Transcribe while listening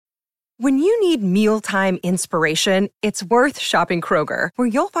When you need mealtime inspiration, it's worth shopping Kroger, where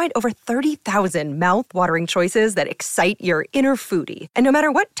you'll find over 30,000 mouth-watering choices that excite your inner foodie. And no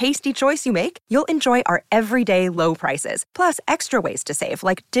matter what tasty choice you make, you'll enjoy our everyday low prices, plus extra ways to save,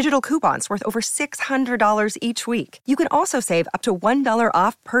 like digital coupons worth over $600 each week. You can also save up to $1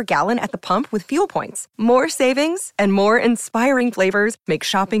 off per gallon at the pump with fuel points. More savings and more inspiring flavors make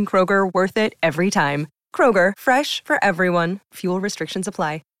shopping Kroger worth it every time. Kroger, fresh for everyone. Fuel restrictions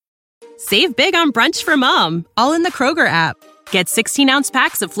apply. Save big on brunch for mom, all in the Kroger app. Get 16-ounce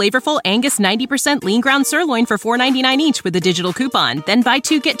packs of flavorful Angus 90% lean ground sirloin for $4.99 each with a digital coupon. Then buy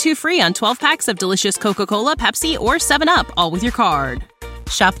 2, get 2 free on 12 packs of delicious Coca-Cola, Pepsi, or 7-Up, all with your card.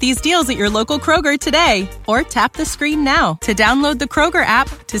 Shop these deals at your local Kroger today, or tap the screen now to download the Kroger app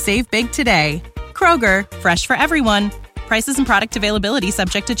to save big today. Kroger, fresh for everyone. Prices and product availability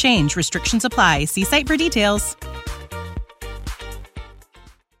subject to change. Restrictions apply. See site for details.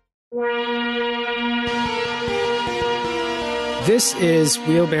 This is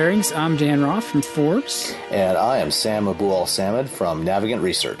Wheel Bearings. I'm Dan Roth from Forbes. And I am Sam Abu-Al-Samad from Navigant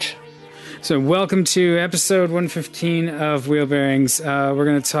Research. So welcome to episode 115 of Wheel Bearings. We're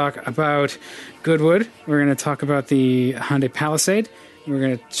going to talk about Goodwood. We're going to talk about the Hyundai Palisade. We're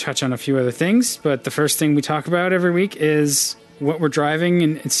going to touch on a few other things. But the first thing we talk about every week is what we're driving.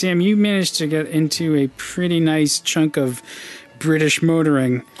 And Sam, you managed to get into a pretty nice chunk of British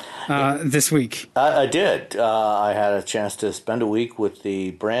motoring this week. I did. I had a chance to spend a week with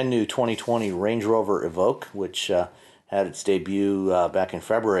the brand new 2020 Range Rover Evoque, which had its debut back in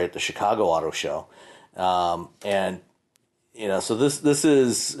February at the Chicago Auto Show. And you know, so this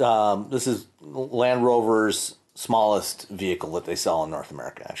is Land Rover's smallest vehicle that they sell in North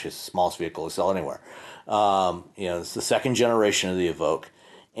America. Actually, it's the smallest vehicle they sell anywhere. You know, it's the second generation of the Evoque.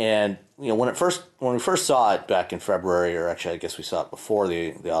 And you know, when we first saw it back in February, or actually I guess we saw it before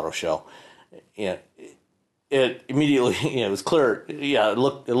the auto show, you know, it immediately, you know, it was clear. Yeah, it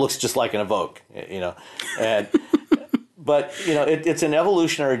looks just like an Evoque, you know, and but you know, it's an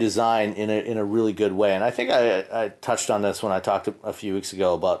evolutionary design in a really good way. And I think I touched on this when I talked a few weeks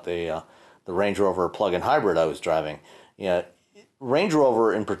ago about the Range Rover plug-in hybrid I was driving. You know, Range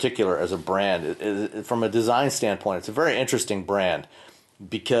Rover in particular as a brand, from a design standpoint, it's a very interesting brand.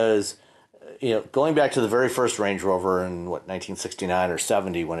 Because, you know, going back to the very first Range Rover in 1969 or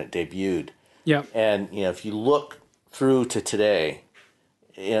 70 when it debuted. Yeah. And you know, if you look through to today,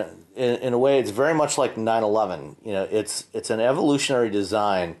 you know, in a way, it's very much like 911. You know, it's an evolutionary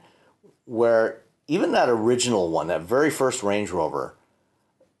design where even that original one, that very first Range Rover,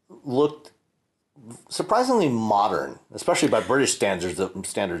 looked surprisingly modern, especially by British standards of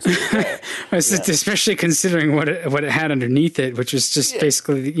the day. Especially considering what it had underneath it, which was just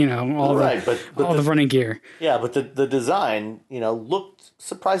basically, you know, all the running gear. Yeah, but the design, you know, looked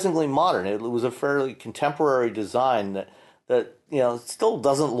surprisingly modern. It was a fairly contemporary design that you know still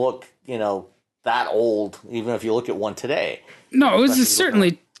doesn't look, you know, that old, even if you look at one today. No, it was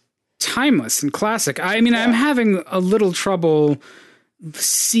certainly timeless and classic. I mean, I'm having a little trouble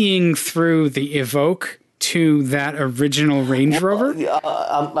seeing through the Evoque to that original Range Rover.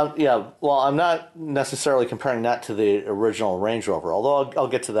 Well, I'm not necessarily comparing that to the original Range Rover, although I'll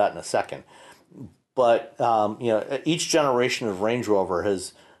get to that in a second. But you know, each generation of Range Rover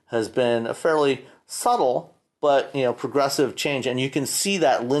has been a fairly subtle but, you know, progressive change, and you can see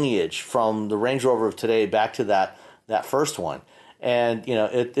that lineage from the Range Rover of today back to that first one. And you know,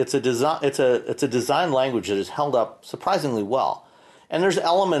 it's a design language that is held up surprisingly well. And there's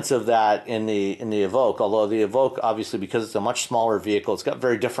elements of that in the Evoque, although the Evoque, obviously, because it's a much smaller vehicle, it's got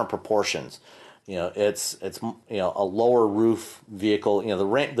very different proportions. You know, it's you know, a lower roof vehicle. You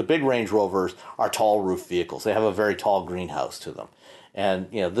know, the big Range Rovers are tall roof vehicles. They have a very tall greenhouse to them. And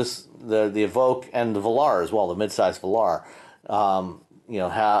you know, the Evoque and the Velar as well, the midsize Velar, you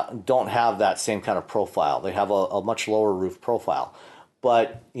know, don't have that same kind of profile. They have a much lower roof profile.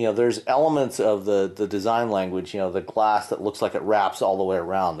 But, you know, there's elements of the design language, you know, the glass that looks like it wraps all the way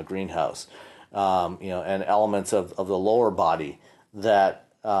around the greenhouse, you know, and elements of the lower body that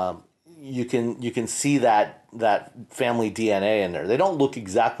you can see that family DNA in there. They don't look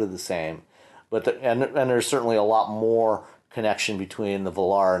exactly the same, but and there's certainly a lot more connection between the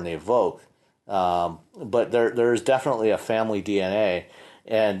Velar and the Evoque. But there's definitely a family DNA.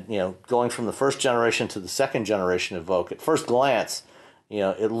 And, you know, going from the first generation to the second generation Evoque, at first glance, you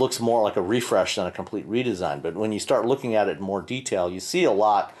know, it looks more like a refresh than a complete redesign. But when you start looking at it in more detail, you see a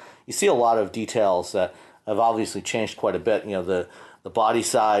lot of details that have obviously changed quite a bit. You know, the body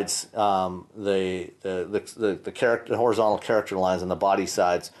sides, the horizontal character lines on the body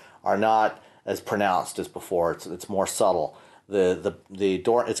sides are not as pronounced as before. It's more subtle. the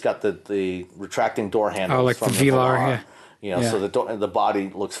door. It's got the retracting door handles. Oh, like from the Velar, yeah. You know, Yeah. so the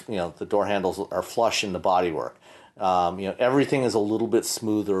body looks. You know, the door handles are flush in the bodywork. You know, everything is a little bit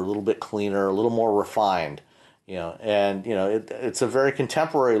smoother, a little bit cleaner, a little more refined. You know, and you know it's a very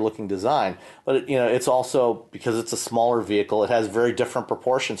contemporary looking design, but you know it's also, because it's a smaller vehicle, it has very different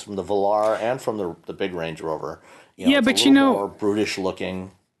proportions from the Velar and from the big Range Rover. You know, Yeah, it's but a you little know, more brutish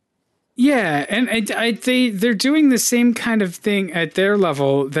looking. yeah, and they're doing the same kind of thing at their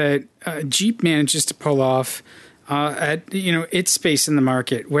level that Jeep manages to pull off at its space in the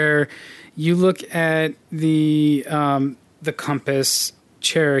market, where you look at the Compass,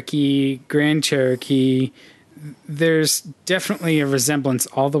 Cherokee, Grand Cherokee. There's definitely a resemblance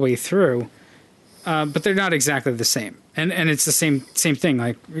all the way through, but they're not exactly the same. And it's the same thing.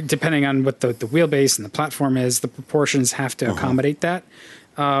 Like, depending on what the wheelbase and the platform is, the proportions have to accommodate that.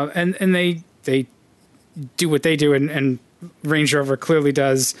 And they do what they do, and Range Rover clearly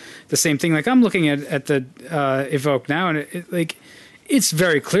does the same thing. Like, I'm looking at the Evoque now, and it's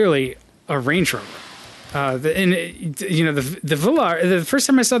very clearly a Range Rover. The Velar. The first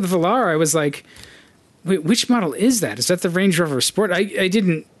time I saw the Velar, I was like, wait, which model is that? Is that the Range Rover Sport? I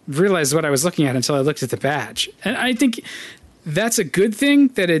didn't realize what I was looking at until I looked at the badge. And I think that's a good thing,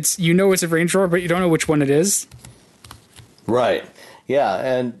 that it's a Range Rover, but you don't know which one it is. Right. Yeah,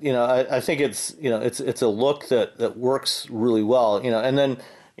 and you know, I think it's a look that works really well. You know, and then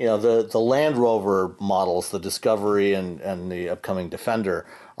the Land Rover models, the Discovery and the upcoming Defender,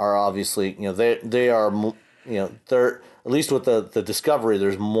 are obviously they are they're, at least with the Discovery,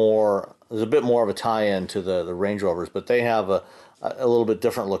 there's a bit more of a tie-in to the Range Rovers, but they have a little bit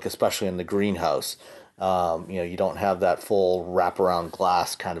different look, especially in the greenhouse. You don't have that full wraparound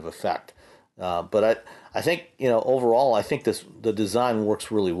glass kind of effect. But I think overall, I think the design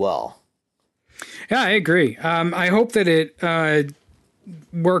works really well. Yeah, I agree. I hope that it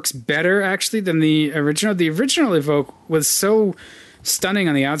works better actually than the original. The original Evoque was so stunning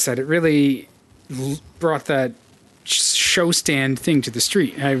on the outside; it really brought that show stand thing to the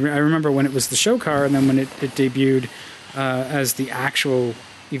street. I remember when it was the show car, and then when it debuted as the actual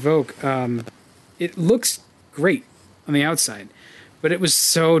Evoque, it looks great on the outside, but it was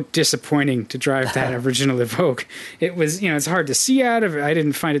so disappointing to drive that original Evoque. It was, it's hard to see out of it. I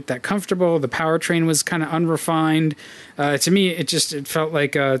didn't find it that comfortable. The powertrain was kind of unrefined. To me, it felt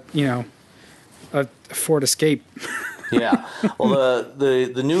like a Ford Escape. Yeah, well,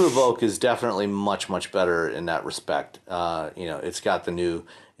 the new Evoque is definitely much better in that respect. It's got the new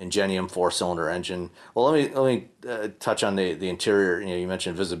Ingenium 4-cylinder engine. Well, let me touch on the interior. You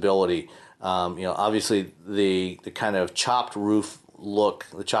mentioned visibility. Obviously the kind of chopped roof look,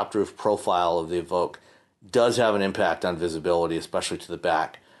 the chopped roof profile of the Evoque does have an impact on visibility, especially to the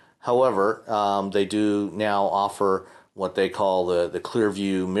back. However, they do now offer what they call the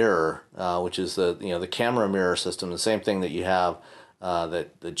Clearview mirror, which is the camera mirror system, the same thing that you have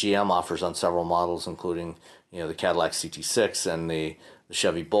that the GM offers on several models, including the Cadillac CT6 and the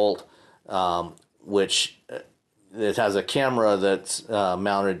Chevy Bolt, which it has a camera that's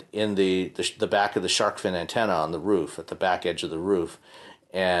mounted in the back of the shark fin antenna on the roof, at the back edge of the roof,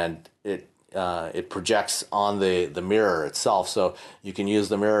 and it projects on the mirror itself. So you can use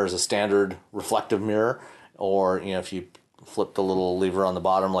the mirror as a standard reflective mirror, or if you flip the little lever on the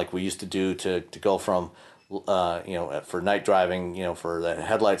bottom like we used to do to go from for night driving, for the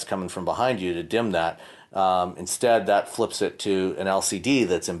headlights coming from behind you, to dim that. Instead, that flips it to an LCD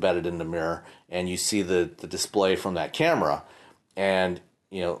that's embedded in the mirror, and you see the display from that camera. And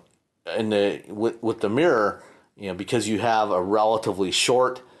with the mirror, because you have a relatively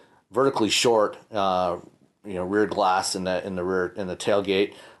short, vertically short, rear glass in the rear, in the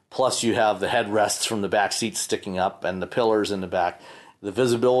tailgate, plus you have the headrests from the back seats sticking up and the pillars in the back, the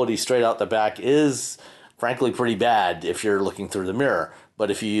visibility straight out the back is frankly pretty bad if you're looking through the mirror.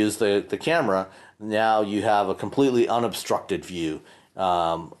 But if you use the camera, now you have a completely unobstructed view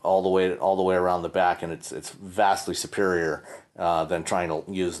all the way around the back, and it's vastly superior than trying to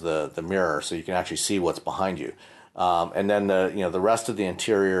use the mirror, so you can actually see what's behind you. And then the rest of the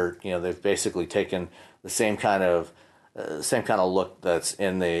interior, they've basically taken the same kind of look that's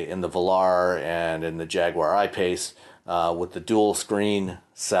in the Velar and in the Jaguar I-Pace, with the dual screen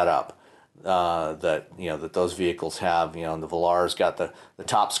setup that those vehicles have. And the Velar's got the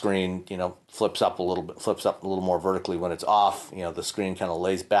top screen, flips up a little more vertically when it's off. The screen kind of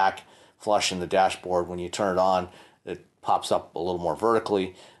lays back flush in the dashboard. When you turn it on, it pops up a little more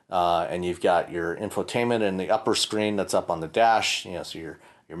vertically, and you've got your infotainment in the upper screen that's up on the dash. So your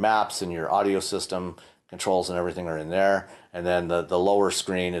maps and your audio system controls and everything are in there, and then the lower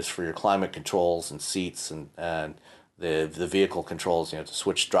screen is for your climate controls and seats and the vehicle controls, to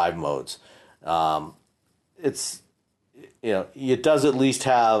switch drive modes. It's it does at least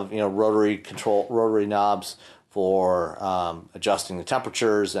have rotary knobs for adjusting the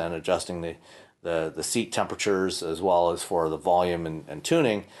temperatures and adjusting the seat temperatures, as well as for the volume and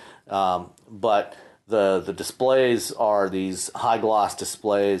tuning. But the displays are these high gloss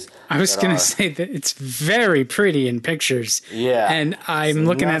displays. I was going to say that it's very pretty in pictures. Yeah, and I'm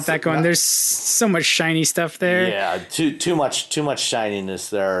looking at that going, there's so much shiny stuff there. Yeah, too much shininess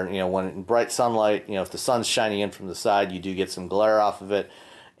there. When in bright sunlight, if the sun's shining in from the side, you do get some glare off of it.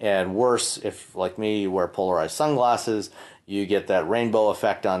 And worse, if like me, you wear polarized sunglasses, you get that rainbow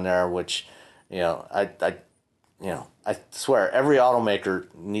effect on there, which I swear every automaker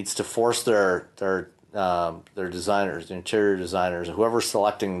needs to force their designers, the interior designers, whoever's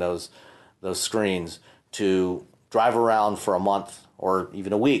selecting those screens, to drive around for a month or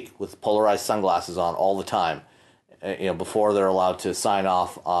even a week with polarized sunglasses on all the time, before they're allowed to sign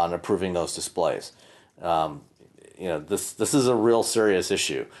off on approving those displays. This is a real serious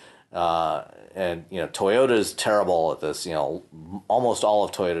issue, and Toyota is terrible at this. Almost all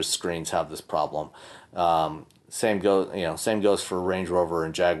of Toyota's screens have this problem. Same goes for Range Rover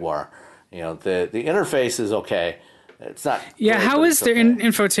and Jaguar. The interface is okay. It's not. Yeah, great, how is their okay.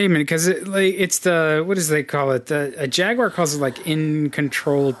 infotainment? Because it's the, what does they call it? A Jaguar calls it like In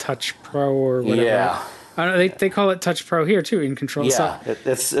Control Touch Pro or whatever. Yeah. I don't know, they call it Touch Pro here too. In Control. Yeah,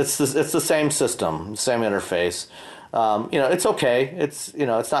 it's the same system, same interface. It's okay. It's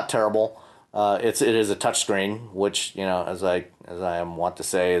not terrible. It is a touchscreen, which as I am wont to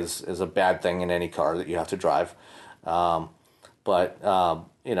say is a bad thing in any car that you have to drive. But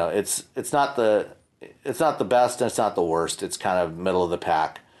it's not the best and it's not the worst. It's kind of middle of the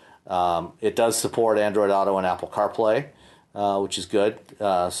pack. It does support Android Auto and Apple CarPlay, which is good.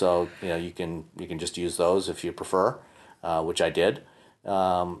 So you can just use those if you prefer, which I did.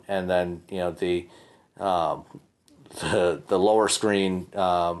 And then the lower screen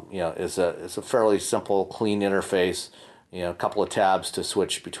is a fairly simple, clean interface. A couple of tabs to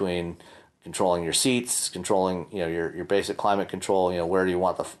switch between controlling your seats, controlling your basic climate control. Where do you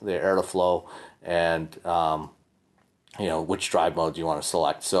want the air to flow, and which drive mode you want to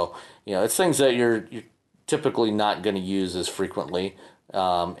select. So it's things that you're typically not going to use as frequently,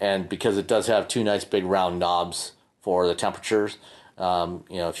 and because it does have two nice big round knobs for the temperatures.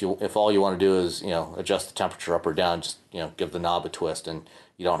 If all you want to do is adjust the temperature up or down, just give the knob a twist, and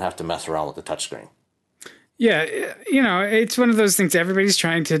you don't have to mess around with the touchscreen. Yeah, it's one of those things. Everybody's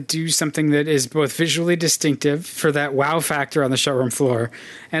trying to do something that is both visually distinctive for that wow factor on the showroom floor,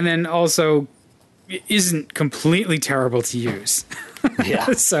 and then also isn't completely terrible to use.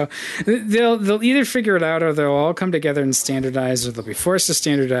 Yeah. So they'll either figure it out, or they'll all come together and standardize, or they'll be forced to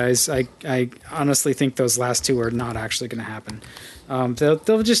standardize. I honestly think those last two are not actually going to happen.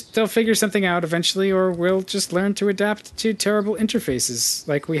 They'll figure something out eventually, or we'll just learn to adapt to terrible interfaces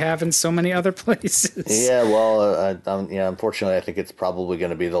like we have in so many other places. Yeah, well, unfortunately, I think it's probably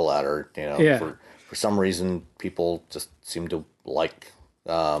going to be the latter. Yeah. For some reason, people just seem to like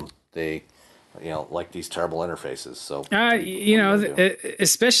like these terrible interfaces. So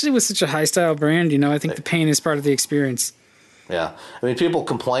especially with such a high style brand, I think the pain is part of the experience. Yeah, I mean, people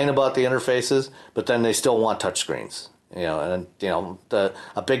complain about the interfaces, but then they still want touchscreens. A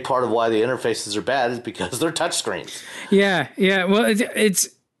big part of why the interfaces are bad is because they're touchscreens. Yeah. Well, it's,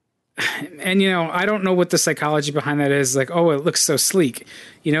 and I don't know what the psychology behind that is. Like, oh, it looks so sleek,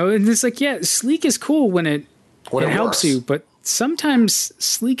 and it's like, yeah, sleek is cool when it helps you, but sometimes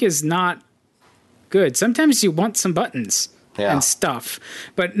sleek is not good. Sometimes you want some buttons. Yeah. And stuff,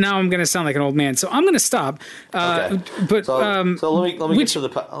 but now I'm going to sound like an old man, so I'm going to stop. Okay. But so let me get to the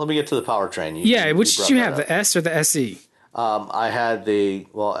powertrain. Which did you have, the S or the SE? I had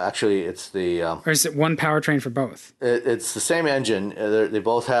it's the. Or is it one powertrain for both? It's the same engine. They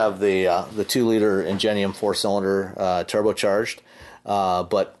both have the 2-liter Ingenium 4-cylinder turbocharged,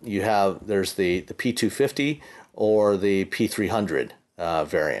 but there's the P250 or the P300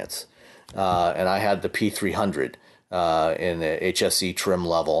 variants, and I had the P300. In the HSE trim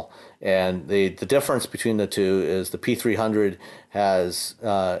level, and the difference between the two is the P300 has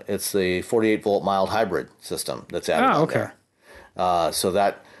it's the 48 volt mild hybrid system that's added on there. So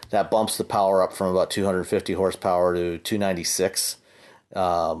that bumps the power up from about 250 horsepower to 296.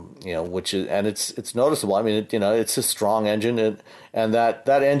 Which is, and it's noticeable. I mean, it's a strong engine, and that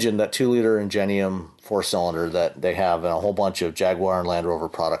engine, that 2-liter Ingenium 4-cylinder that they have in a whole bunch of Jaguar and Land Rover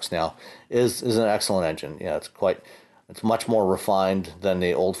products now is an excellent engine. It's much more refined than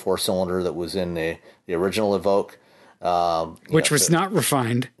the old 4-cylinder that was in the original Evoque. Which was not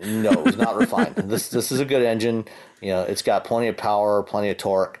refined. No, it was not refined. This is a good engine. It's got plenty of power, plenty of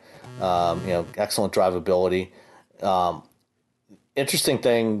torque. Excellent drivability. Interesting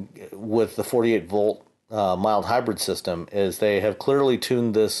thing with the 48 volt mild hybrid system is they have clearly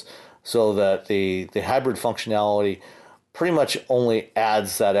tuned this so that the hybrid functionality pretty much only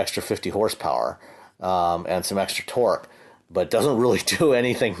adds that extra 50 horsepower and some extra torque, but doesn't really do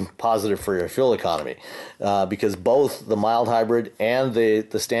anything positive for your fuel economy because both the mild hybrid and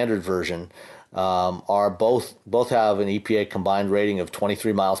the standard version are both have an EPA combined rating of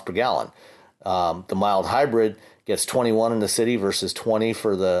 23 miles per gallon. The mild hybrid gets 21 in the city versus 20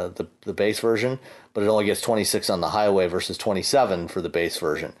 for the base version, but it only gets 26 on the highway versus 27 for the base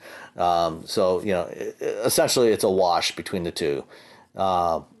version. Essentially it's a wash between the two.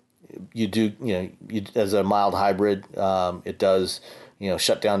 As a mild hybrid, it does,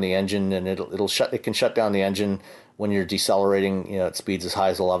 shut down the engine, and it can shut down the engine when you're decelerating, at speeds as high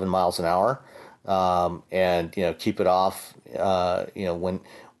as 11 miles an hour, and keep it off,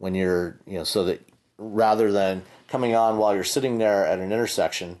 when you're, so that rather than coming on while you're sitting there at an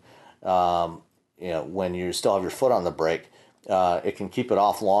intersection, when you still have your foot on the brake, it can keep it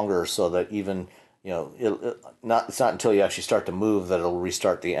off longer so that even, it's not until you actually start to move that it'll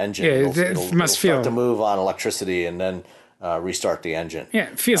restart the engine. Yeah, it'll start to move on electricity and then restart the engine. Yeah,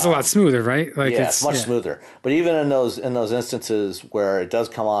 it feels a lot smoother, right? It's much smoother. But even in those instances where it does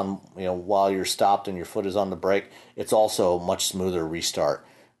come on, while you're stopped and your foot is on the brake, it's also a much smoother restart.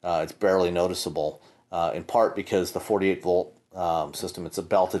 It's barely noticeable, in part because the 48 volt system, it's a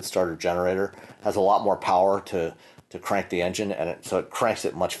belted starter generator, has a lot more power to crank the engine, and so it cranks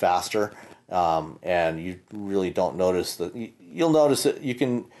it much faster. And you really don't notice that. You'll notice it. You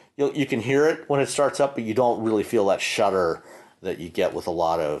can hear it when it starts up, but you don't really feel that shudder that you get with a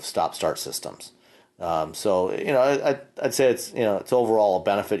lot of stop-start systems. I'd say it's overall a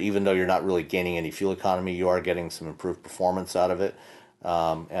benefit, even though you're not really gaining any fuel economy. You are getting some improved performance out of it,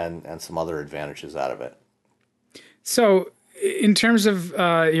 and some other advantages out of it. So, in terms of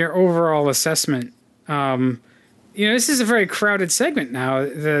your overall assessment, this is a very crowded segment now.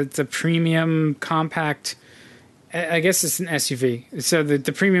 The premium compact, I guess it's an SUV. So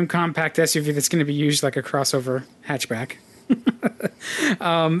the premium compact SUV that's going to be used like a crossover hatchback.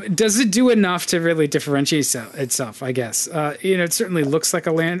 Does it do enough to really differentiate itself, I guess? It certainly looks like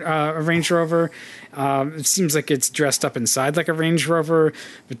a Range Rover. It seems like it's dressed up inside like a Range Rover.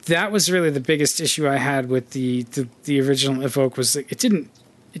 But that was really the biggest issue I had with the original Evoque, was that it didn't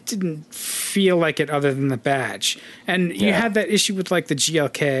feel like it other than the badge. And you had that issue with like the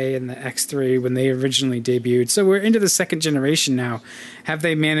GLK and the X3 when they originally debuted. So we're into the second generation now. Have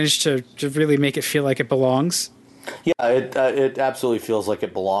they managed to really make it feel like it belongs? Yeah, it absolutely feels like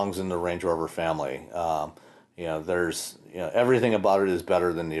it belongs in the Range Rover family. There's everything about it is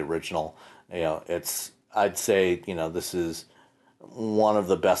better than the original. I'd say this is one of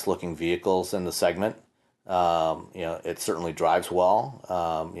the best looking vehicles in the segment. It certainly drives well.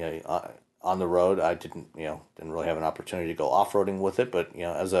 On the road, I didn't really have an opportunity to go off-roading with it, but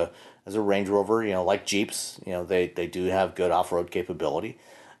as a Range Rover, like Jeeps, they do have good off-road capability.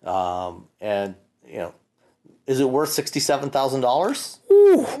 Is it worth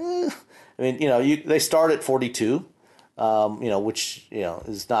 $67,000? I mean, they start at 42, which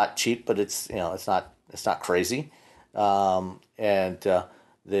is not cheap, but it's not crazy. And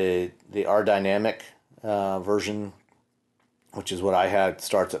the R Dynamic version, which is what I had,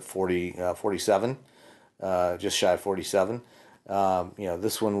 starts at 47, just shy of 47.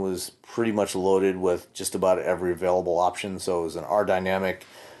 This one was pretty much loaded with just about every available option. So it was an R Dynamic,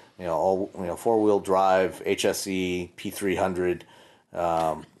 four-wheel drive, HSE, P300.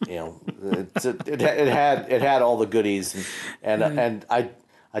 It had all the goodies, and I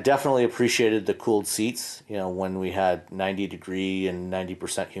definitely appreciated the cooled seats. When we had 90 degree and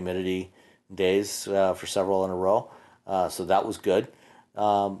 90% humidity days for several in a row, so that was good.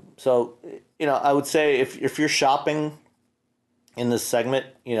 I would say if you're shopping in this segment,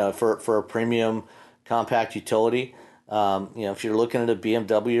 for a premium compact utility, if you're looking at a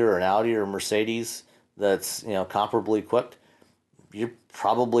BMW or an Audi or a Mercedes that's comparably equipped, you're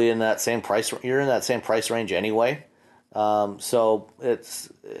probably in that same price. You're in that same price range anyway. So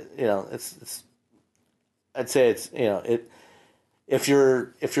it's I'd say it's if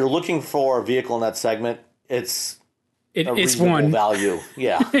you're looking for a vehicle in that segment, it's one value.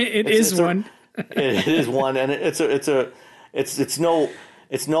 Yeah, it is one, and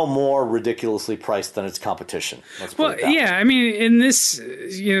it's no more ridiculously priced than its competition. Well, yeah, I mean, in this,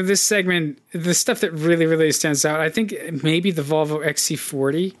 this segment, the stuff that really, really stands out, I think maybe the Volvo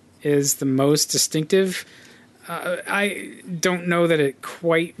XC40 is the most distinctive. I don't know that it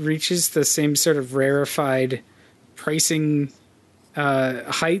quite reaches the same sort of rarefied pricing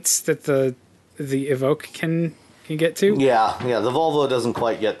heights that the Evoque can get to. Yeah. The Volvo doesn't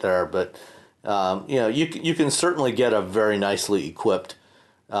quite get there, but you can certainly get a very nicely equipped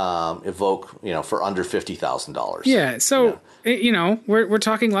Evoque, for under $50,000. Yeah. So we're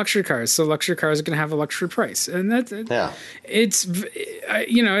talking luxury cars. So luxury cars are going to have a luxury price, and it's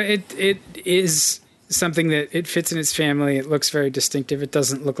it is something that it fits in its family. It looks very distinctive. It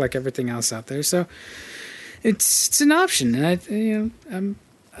doesn't look like everything else out there. So it's an option, and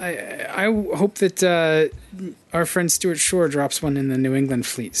I hope that our friend Stuart Shore drops one in the New England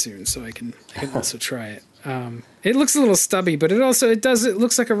fleet soon, so I can also try it. It looks a little stubby, but it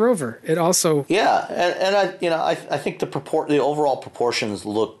looks like a Rover. It also and I think the overall proportions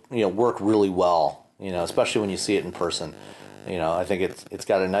work really well. Especially when you see it in person. I think it's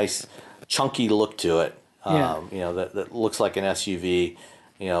got a nice chunky look to it. That looks like an SUV.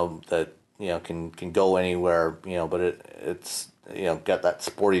 That can go anywhere. But it's got that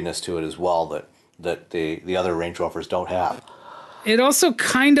sportiness to it as well that the other Range Rovers don't have. It also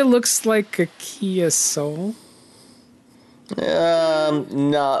kind of looks like a Kia Soul. No,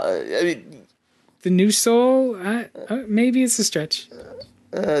 I mean, the new Soul. Maybe it's a stretch.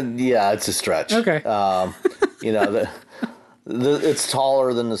 Yeah, it's a stretch. Okay. It's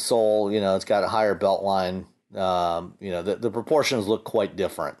taller than the Soul. It's got a higher belt line. The proportions look quite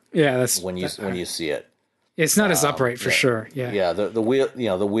different. Yeah, that's when you see it. It's not as upright for sure. Yeah. Yeah. The wheel.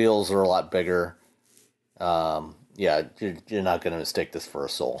 The wheels are a lot bigger. You're not going to mistake this for a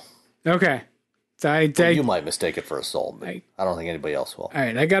Soul. Okay. You might mistake it for a Soul, but I don't think anybody else will. All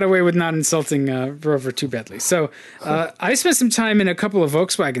right, I got away with not insulting Rover too badly. So I spent some time in a couple of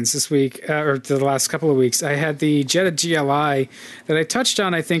Volkswagens this week, or the last couple of weeks. I had the Jetta GLI that I touched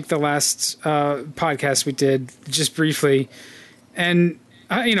on, I think, the last podcast we did, just briefly. And,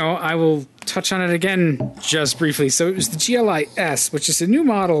 I will touch on it again just briefly. So it was the GLI S, which is a new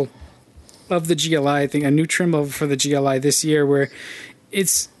model of the GLI, I think, a new trim level for the GLI this year, where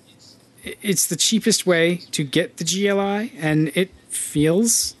it's the cheapest way to get the GLI, and it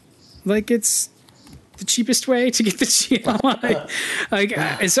feels like it's the cheapest way to get the GLI.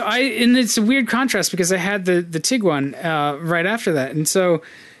 And it's a weird contrast because I had the Tiguan right after that, and so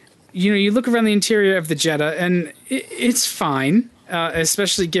you look around the interior of the Jetta, and it's fine.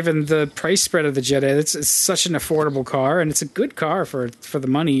 Especially given the price spread of the Jetta, it's such an affordable car, and it's a good car for the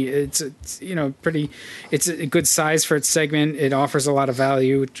money. It's a good size for its segment. It offers a lot of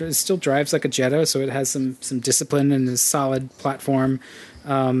value. It still drives like a Jetta, so it has some discipline and a solid platform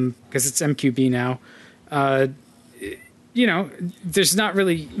because it's MQB now. There's not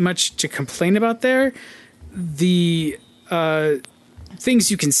really much to complain about there. The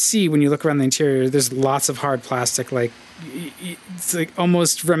things you can see when you look around the interior, there's lots of hard plastic, it's like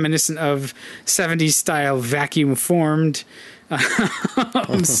almost reminiscent of 70s style vacuum formed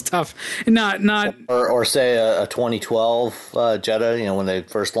stuff. Not or say a 2012 Jetta, when they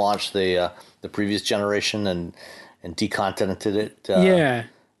first launched the previous generation and decontented it.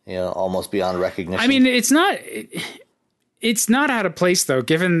 Almost beyond recognition. I mean, it's not out of place though,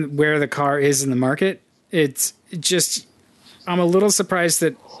 given where the car is in the market. It's just, I'm a little surprised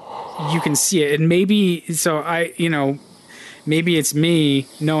that you can see it, and maybe it's me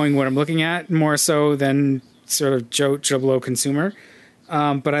knowing what I'm looking at more so than sort of Joe Blow consumer.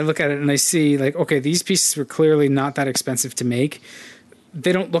 But I look at it and I see okay, these pieces were clearly not that expensive to make.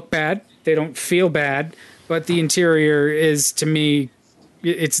 They don't look bad. They don't feel bad, but the interior is, to me,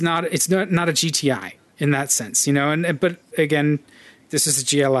 it's not a GTI in that sense, but again, this is a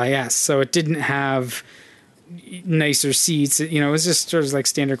GLIS, so it didn't have nicer seats. It was just sort of like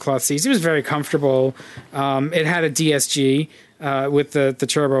standard cloth seats. It was very comfortable. It had a DSG with the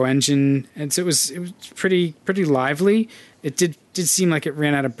turbo engine, and so it was pretty lively. It did seem like it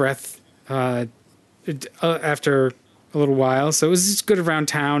ran out of breath after a little while, so it was just good around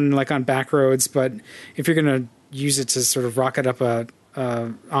town, like on back roads. But if you're going to use it to sort of rocket up a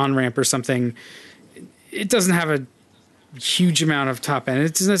on ramp or something, it doesn't have a huge amount of top end.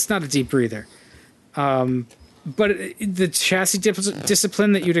 It's not a deep breather. But the chassis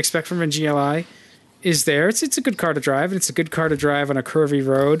discipline that you'd expect from a GLI is there. It's a good car to drive, and it's a good car to drive on a curvy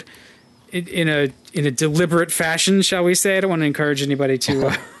road in a deliberate fashion, shall we say. I don't want to encourage anybody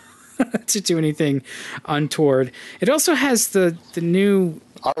to to do anything untoward. It also has the new...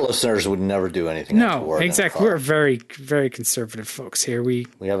 Our listeners would never do anything untoward. No, exactly. We're very, very conservative folks here. We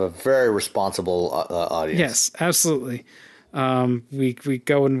have a very responsible audience. Yes, absolutely. We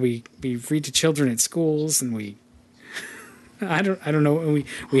go and we read to children at schools, and we I don't know.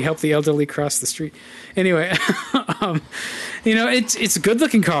 We help the elderly cross the street. Anyway, it's a good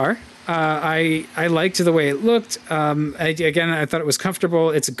looking car. I liked the way it looked. I thought it was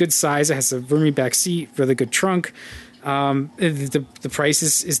comfortable. It's a good size. It has a roomy back seat, really good trunk. The price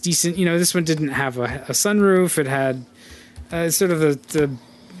is decent. This one didn't have a sunroof. It had sort of the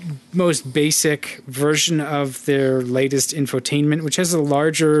most basic version of their latest infotainment, which has a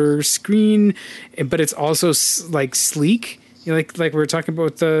larger screen, but it's also like sleek. Like we were talking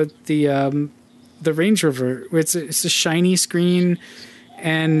about the Range Rover. It's a shiny screen,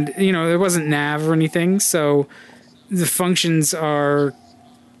 and there wasn't nav or anything, so the functions are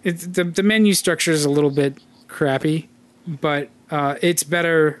the menu structure is a little bit crappy, but it's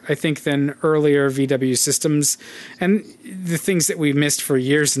better, I think, than earlier VW systems. And the things that we missed for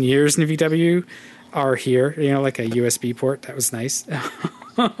years and years in VW are here, like a USB port. That was nice.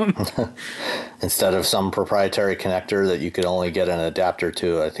 Instead of some proprietary connector that you could only get an adapter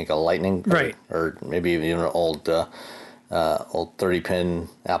to, I think a Lightning, right, or maybe even an old 30-pin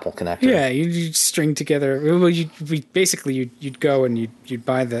Apple connector. Yeah, you'd string together. Well, you'd go and you'd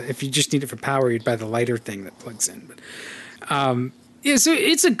buy if you just need it for power, you'd buy the lighter thing that plugs in. But so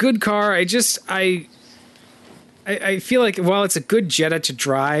it's a good car. I feel like while it's a good Jetta to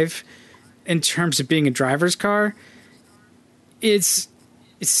drive in terms of being a driver's car, it's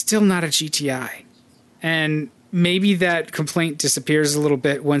still not a GTI. And maybe that complaint disappears a little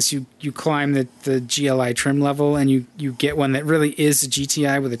bit once you climb the GLI trim level and you get one that really is a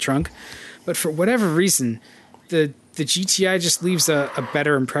GTI with a trunk. But for whatever reason, the GTI just leaves a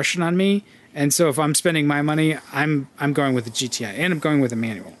better impression on me. And so if I'm spending my money, I'm going with the GTI, and I'm going with a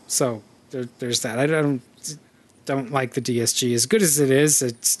manual. So there's that. I don't like the DSG. As good as it is,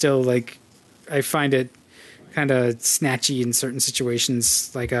 it's still like I find it kind of snatchy in certain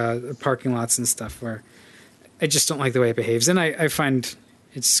situations, like parking lots and stuff, where I just don't like the way it behaves. And I find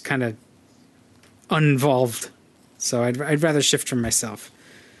it's kind of uninvolved. So I'd rather shift from myself.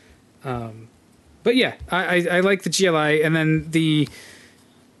 But yeah, I like the GLI, and then the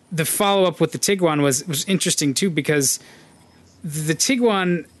follow-up with the Tiguan was interesting too, because the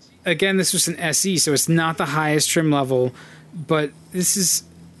Tiguan, again, this was an SE, so it's not the highest trim level, but it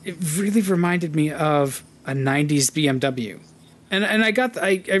really reminded me of a 90s BMW. And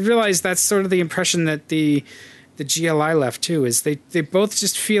I realized that's sort of the impression that the GLI left too, is they both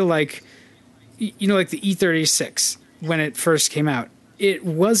just feel like, like the E36 when it first came out. It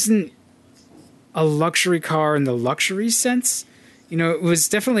wasn't a luxury car in the luxury sense. It was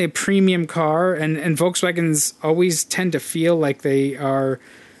definitely a premium car, and Volkswagens always tend to feel like they are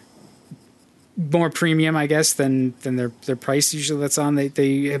more premium, I guess, than their price usually that's on.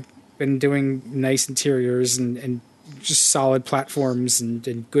 They have been doing nice interiors and just solid platforms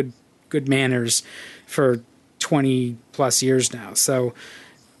and good manners for 20 plus years now. So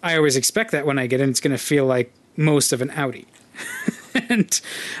I always expect that when I get in, it's going to feel like most of an Audi.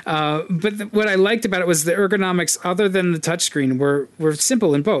 But what I liked about it was the ergonomics, other than the touchscreen, were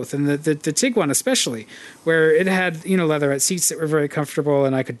simple in both, and the Tiguan especially, where it had leatherette seats that were very comfortable,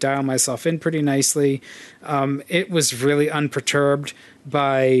 and I could dial myself in pretty nicely. It was really unperturbed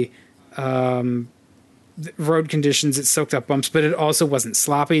by road conditions. It soaked up bumps, but it also wasn't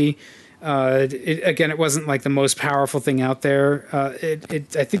sloppy. It wasn't like the most powerful thing out there. I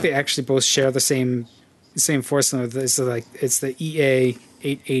think they actually both share the same force limit. It's the EA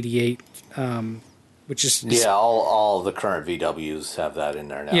 888, which is all the current VWs have that in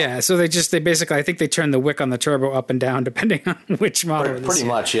there now. Yeah, so they basically, I think they turn the wick on the turbo up and down depending on which model. Pretty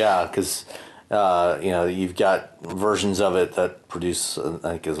much, yeah, because you've got versions of it that produce I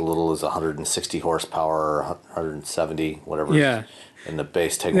think as little as 160 horsepower, or 170, whatever. Yeah. In the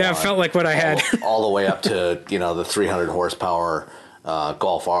base Tiguan. Yeah, it felt like what I had. all the way up to the 300 horsepower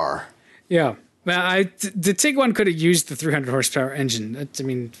Golf R. Yeah. Well, the Tiguan could have used the 300 horsepower engine. I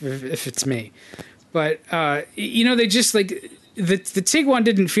mean, if it's me, but they just like the Tiguan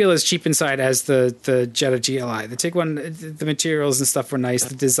didn't feel as cheap inside as the Jetta GLI. The Tiguan, the materials and stuff were nice.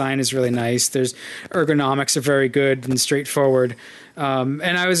 The design is really nice. There's ergonomics are very good and straightforward. And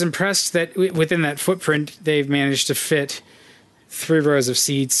I was impressed that within that footprint, they've managed to fit 3 rows of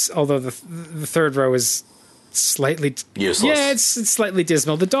seats. Although the third row is slightly useless. Yeah, it's slightly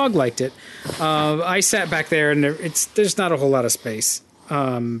dismal. The dog liked it. I sat back there, and there's not a whole lot of space.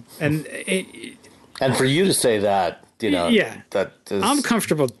 And for you to say that, that is, I'm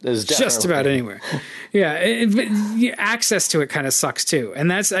comfortable just about anywhere. Yeah, but access to it kind of sucks too,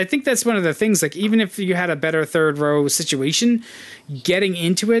 and I think that's one of the things. Like, even if you had a better third row situation, getting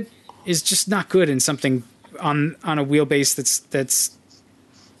into it is just not good in something on a wheelbase that's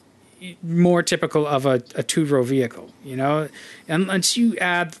more typical of a two-row vehicle, you know? And once you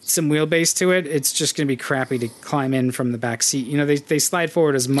add some wheelbase to it, it's just going to be crappy to climb in from the back seat. You know, they slide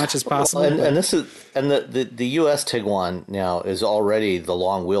forward as much as possible. Well, and the US Tiguan now is already the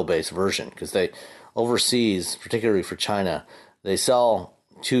long wheelbase version, because they overseas, particularly for China, they sell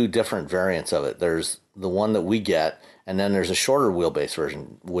two different variants of it. There's the one that we get, and then there's a shorter wheelbase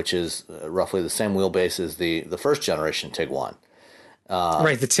version, which is roughly the same wheelbase as the first generation Tiguan.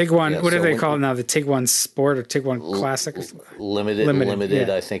 Right, the Tiguan. Yeah, what do they call it now? The Tiguan Sport or Tiguan Classic? Limited.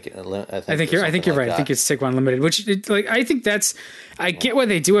 Yeah. I think you're right. That. I think it's Tiguan Limited. Which, I think that's. I get why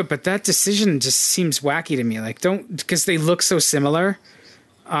they do it, but that decision just seems wacky to me. Like, because they look so similar.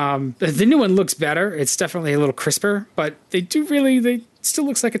 The new one looks better. It's definitely a little crisper, but they still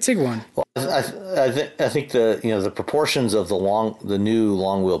looks like a Tiguan. Well, I think the proportions of the new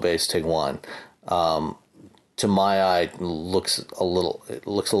long wheelbase Tiguan, to my eye, looks a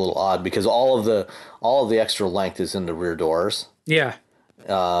little odd, because all of the extra length is in the rear doors. Yeah.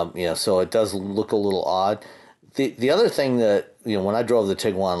 So it does look a little odd. The other thing that, when I drove the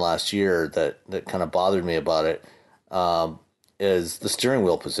Tiguan last year that kind of bothered me about it, is the steering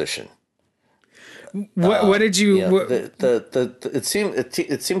wheel position. What did you? It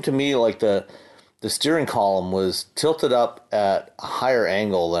seemed to me like the steering column was tilted up at a higher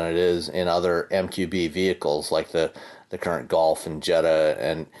angle than it is in other MQB vehicles, like the current Golf and Jetta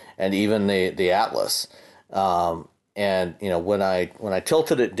and even the Atlas. And when I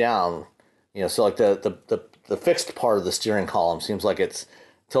tilted it down, so like the fixed part of the steering column seems like it's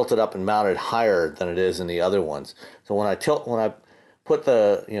tilted up and mounted higher than it is in the other ones. So when I put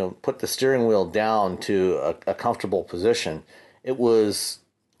the steering wheel down to a comfortable position, it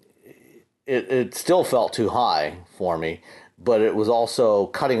still felt too high for me, but it was also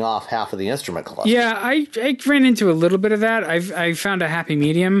cutting off half of the instrument cluster. Yeah, I ran into a little bit of that. I found a happy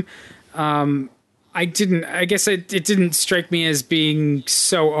medium. I guess it didn't strike me as being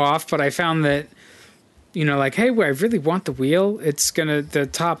so off, but I found that, hey, I really want the wheel. The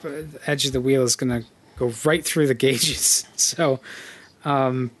top edge of the wheel is going to go right through the gauges. So,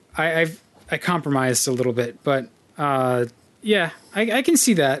 I compromised a little bit, but, yeah, I can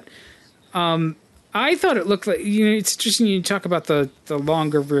see that. I thought it looked like, it's interesting you talk about the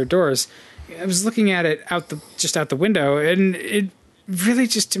longer rear doors. I was looking at it out the window, and it really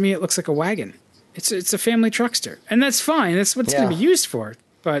just, to me, it looks like a wagon. It's a family truckster, and that's fine. That's what it's going to be used for.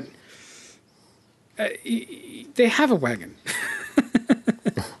 But they have a wagon.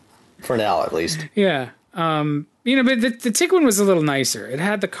 For now, at least. Yeah. But the Tiguan was a little nicer. It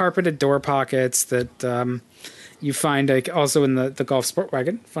had the carpeted door pockets that you find also in the Golf Sport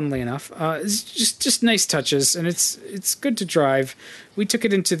Wagon, funnily enough. It's just nice touches, and it's good to drive. We took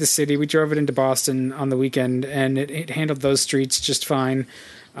it into the city. We drove it into Boston on the weekend, and it handled those streets just fine.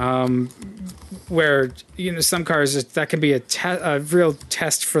 Where some cars, that can be a real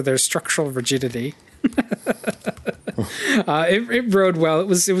test for their structural rigidity. It rode well. It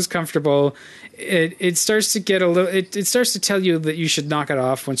was comfortable. It starts to get a little. It starts to tell you that you should knock it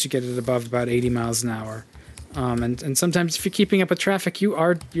off once you get it above about 80 miles an hour. And sometimes if you're keeping up with traffic,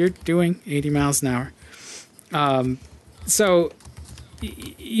 you're doing 80 miles an hour. So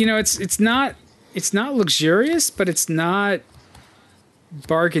it's not luxurious, but it's not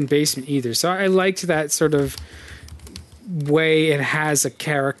bargain basement either. So I liked that sort of way it has a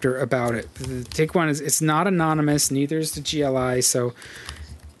character about it. The Tiguan it's not anonymous, neither is the GLI. So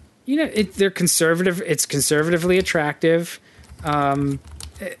they're conservative. It's conservatively attractive.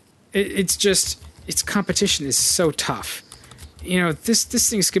 It's just its competition is so tough. This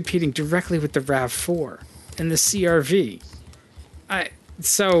thing's competing directly with the RAV4 and the CRV.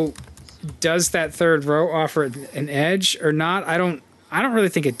 So does that third row offer an edge or not? I don't really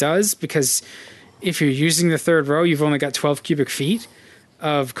think it does, because if you're using the third row, you've only got 12 cubic feet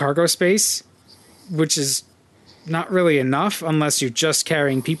of cargo space, which is not really enough unless you're just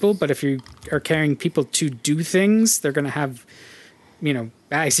carrying people. But if you are carrying people to do things, they're going to have,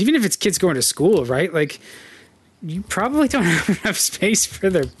 bags. Even if it's kids going to school, right? Like, you probably don't have enough space for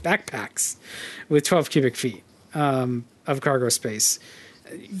their backpacks with 12 cubic feet of cargo space.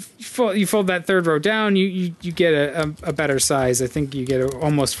 You fold that third row down, you get a better size. I think you get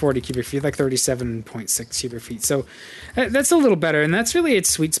almost 40 cubic feet, like 37.6 cubic feet. So that's a little better, and that's really its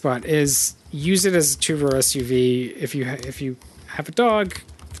sweet spot, is use it as a two-row SUV. If you have a dog,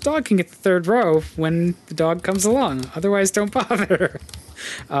 the dog can get the third row when the dog comes along. Otherwise, don't bother.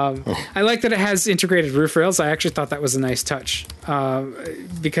 I like that it has integrated roof rails. I actually thought that was a nice touch,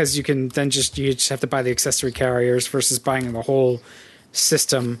 because you can then you just have to buy the accessory carriers versus buying the whole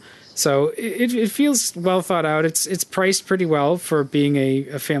system. So it feels well thought out. It's priced pretty well for being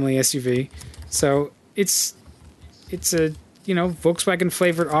a family SUV. So it's a Volkswagen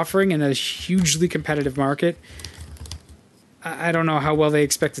flavored offering in a hugely competitive market. I don't know how well they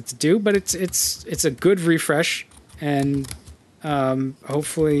expect it to do, but it's a good refresh, and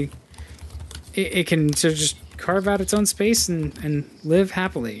hopefully it can sort of just carve out its own space and live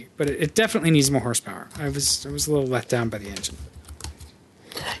happily. But it definitely needs more horsepower. I was a little let down by the engine.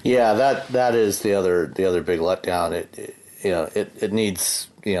 Yeah, that is the other big letdown. It needs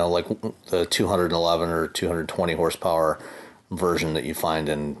like the 211 or 220 horsepower version that you find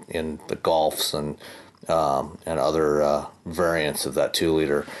in the Golfs and other variants of that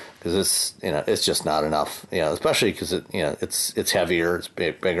 2-liter, because it's just not enough. Especially because it's heavier, it's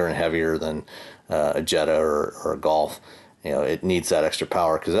bigger and heavier than a Jetta or a Golf. It needs that extra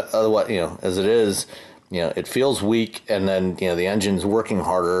power, because otherwise, as it is, it feels weak, and then the engine's working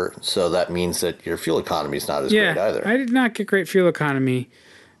harder, so that means that your fuel economy is not as great either. I did not get great fuel economy.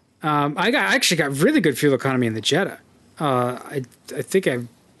 I actually got really good fuel economy in the Jetta. I think I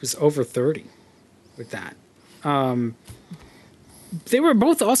was over 30 with that. They were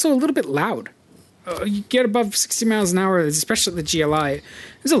both also a little bit loud. You get above 60 miles an hour, especially the GLI. It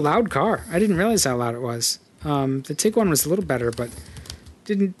was a loud car. I didn't realize how loud it was. The Tiguan was a little better, but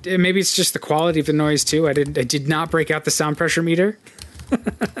maybe it's just the quality of the noise too. I did not break out the sound pressure meter.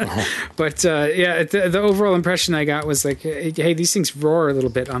 But the overall impression I got was like, hey, these things roar a little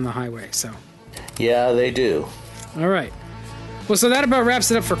bit on the highway. So yeah, they do. All right. Well, so that about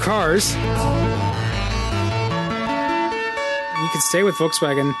wraps it up for cars. You could stay with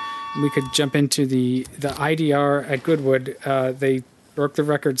Volkswagen. We could jump into the IDR at Goodwood. They broke the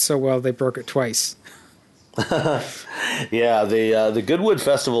record so well they broke it twice. Yeah, the Goodwood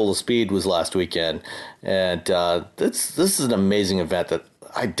Festival of Speed was last weekend, and this is an amazing event that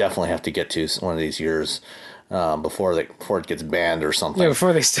I definitely have to get to one of these years before it gets banned or something. Yeah,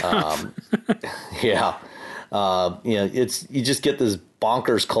 before they stop. Yeah, you just get this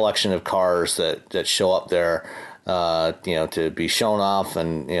bonkers collection of cars that show up there, to be shown off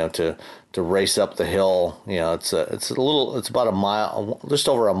and to race up the hill. It's about a mile, just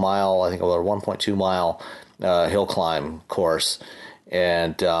over a mile, I think about a 1.2 mile hill climb course,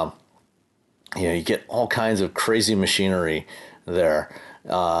 and you get all kinds of crazy machinery there.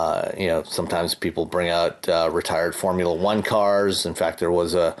 Sometimes people bring out retired Formula One cars. In fact, there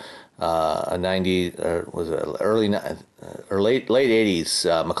was a 90 was it early or late 80s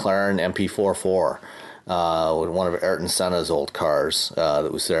McLaren MP44, one of Ayrton Senna's old cars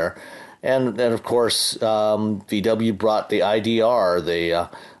that was there. And then, of course, VW brought the IDR,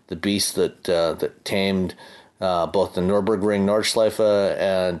 the beast that tamed both the Nürburgring Nordschleife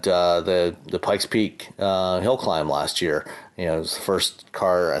and the Pikes Peak hill climb last year. It was the first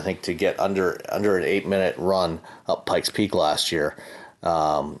car, I think, to get under an 8-minute run up Pikes Peak last year.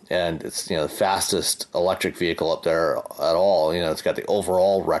 And it's the fastest electric vehicle up there at all. It's got the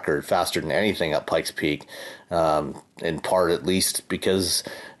overall record, faster than anything up Pikes Peak, in part at least because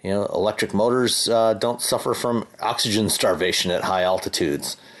electric motors don't suffer from oxygen starvation at high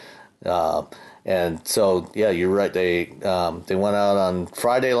altitudes. And so, yeah, you're right. They went out on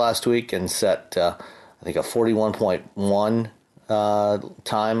Friday last week and set I think a 41.1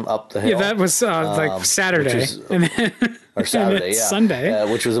 time up the hill. Yeah, that was like Saturday. Or Saturday, and yeah.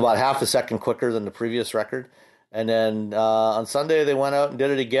 Sunday. Which was about half a second quicker than the previous record. And then on Sunday, they went out and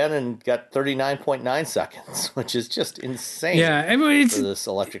did it again and got 39.9 seconds, which is just insane for this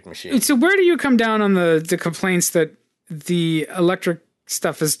electric machine. So where do you come down on the complaints that the electric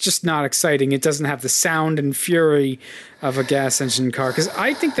stuff is just not exciting? It doesn't have the sound and fury of a gas engine car, because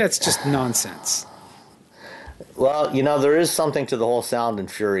I think that's just nonsense. Well, there is something to the whole sound and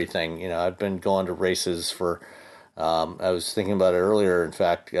fury thing. I've been going to races for... I was thinking about it earlier, in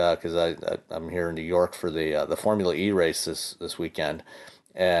fact, because I'm here in New York for the Formula E race this weekend,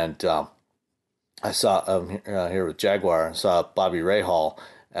 and I saw here with Jaguar. I saw Bobby Rahal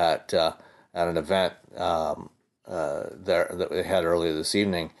at an event there that they had earlier this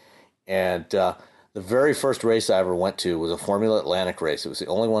evening, and the very first race I ever went to was a Formula Atlantic race. It was the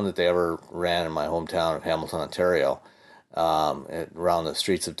only one that they ever ran in my hometown of Hamilton, Ontario. Around the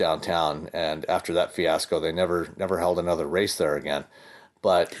streets of downtown, and after that fiasco, they never held another race there again.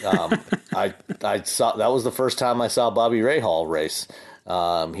 But I saw that was the first time I saw Bobby Rahal race.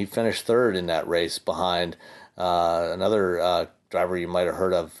 He finished third in that race behind another driver you might have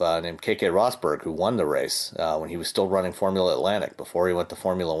heard of named KK Rosberg, who won the race when he was still running Formula Atlantic before he went to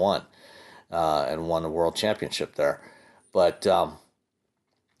Formula One and won the world championship there. But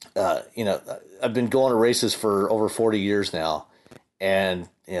I've been going to races for over 40 years now, and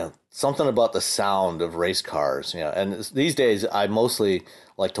something about the sound of race cars. And these days I mostly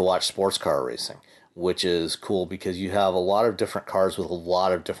like to watch sports car racing, which is cool because you have a lot of different cars with a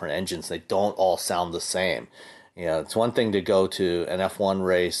lot of different engines. They don't all sound the same. It's one thing to go to an F1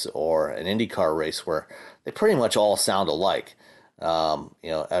 race or an IndyCar race where they pretty much all sound alike.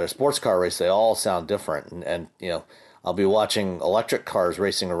 At a sports car race, they all sound different. And I'll be watching electric cars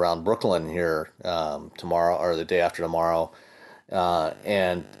racing around Brooklyn here tomorrow or the day after tomorrow.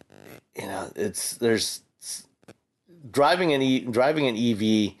 And there's driving an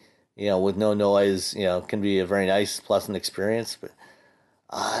EV, with no noise, can be a very nice, pleasant experience. But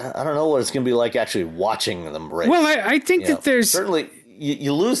I don't know what it's going to be like actually watching them race. Well, I think that there's certainly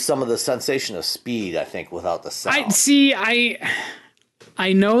you lose some of the sensation of speed, I think, without the sound.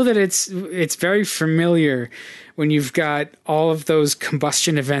 I know that it's very familiar when you've got all of those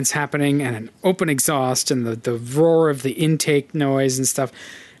combustion events happening and an open exhaust and the roar of the intake noise and stuff.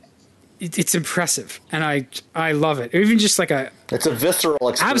 It's impressive, and I love it. Even just like it's a visceral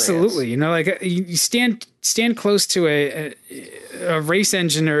experience. Absolutely, like you stand close to a race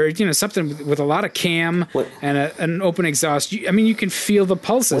engine or something with a lot of cam and an open exhaust. You can feel the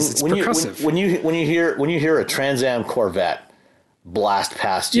pulses. It's percussive. When you hear a Trans Am Corvette blast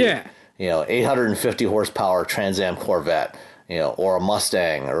past you, 850 horsepower Trans Am Corvette, or a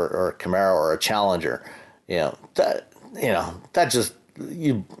Mustang or a Camaro or a Challenger, that just.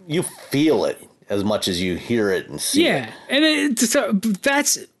 You feel it as much as you hear it and see it. And so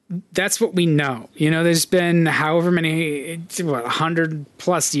that's what we know. There's been however many, 100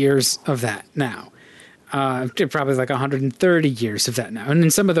 plus years of that now. Probably like 130 years of that now. And then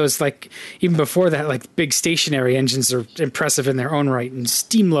some of those, like even before that, like big stationary engines are impressive in their own right, and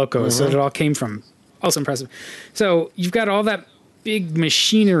steam locos that it all came from, also impressive. So you've got all that big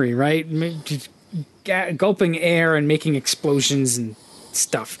machinery, right? Gulping air and making explosions and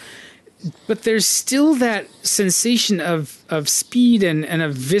stuff, but there's still that sensation of speed and a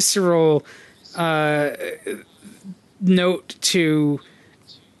visceral note to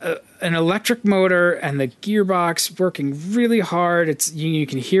an electric motor and the gearbox working really hard. It's you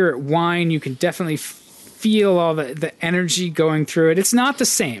can hear it whine. You can definitely feel all the energy going through it. It's not the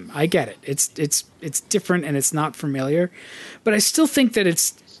same. I get it. It's different and it's not familiar, but I still think that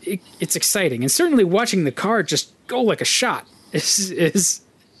it's exciting, and certainly watching the car just go like a shot is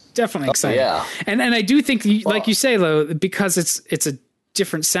definitely exciting. Yeah, and I do think, like you say, Lo, because it's a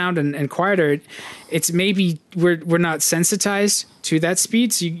different sound and quieter. It's maybe we're not sensitized to that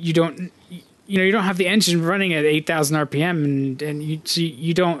speed, so you don't have the engine running at 8,000 RPM, and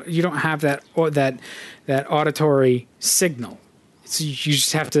you don't have that auditory signal. So you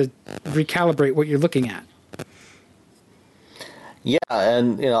just have to recalibrate what you're looking at. Yeah,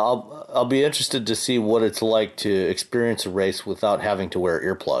 and I'll be interested to see what it's like to experience a race without having to wear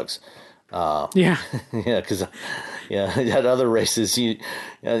earplugs. Because at other races,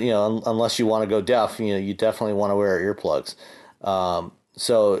 unless you want to go deaf, you definitely want to wear earplugs. The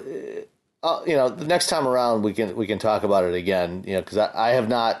next time around we can talk about it again. Because I have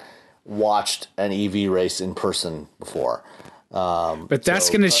not watched an EV race in person before. But that's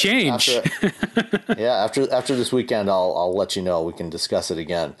going to change. After this weekend, I'll let you know. We can discuss it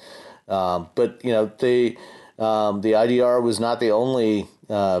again. But the IDR was not the only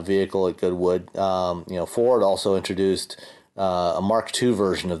vehicle at Goodwood. Ford also introduced a Mark II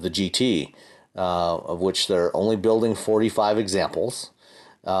version of the GT, of which they're only building 45 examples.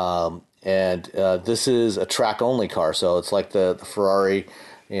 And this is a track-only car, so it's like the Ferrari,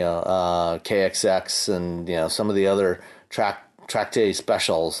 KXX, and some of the other track day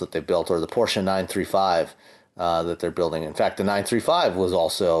specials that they built, or the Porsche 935 that they're building. In fact, the 935 was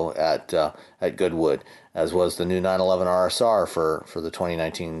also at Goodwood, as was the new 911 RSR for the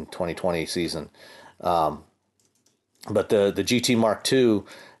 2019-2020 season. But the GT Mark II,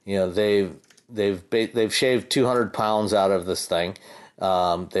 they've shaved 200 pounds out of this thing.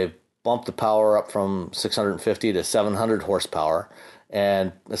 They've bumped the power up from 650 to 700 horsepower,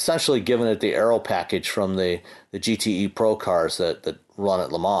 and essentially given it the aero package from the GTE Pro cars that run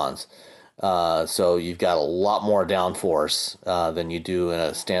at Le Mans. So you've got a lot more downforce than you do in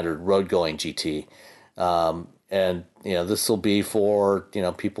a standard road-going GT. And this will be for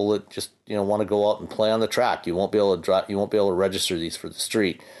people that just want to go out and play on the track. You won't be able to drive. You won't be able to register these for the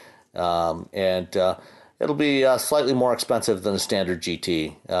street. It'll be slightly more expensive than a standard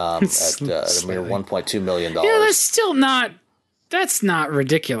GT at a mere $1.2 million. Yeah, that's still not. That's not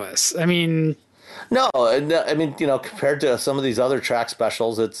ridiculous. I mean, no. I mean, compared to some of these other track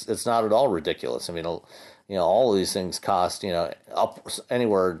specials, it's not at all ridiculous. I mean, all of these things cost up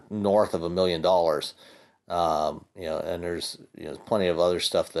anywhere north of $1 million. And there's plenty of other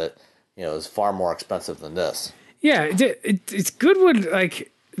stuff that is far more expensive than this. Yeah, it's Goodwood.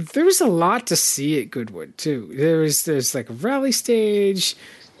 Like there was a lot to see at Goodwood too. There's like a rally stage.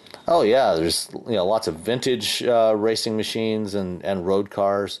 Oh yeah, there's lots of vintage racing machines and road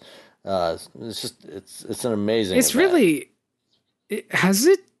cars. It's an amazing. It's event. really has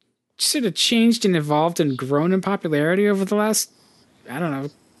it sort of changed and evolved and grown in popularity over the last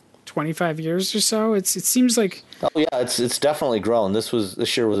 25 years or so. It seems like. Oh yeah, it's definitely grown. This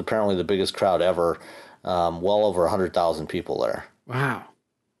year was apparently the biggest crowd ever. Well over 100,000 people there. Wow.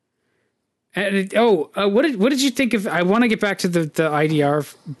 And what did you think of? I want to get back to the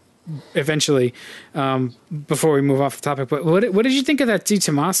IDR eventually, before we move off the topic. But what did you think of that Di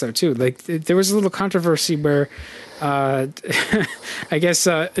Tommaso too? Like there was a little controversy where, I guess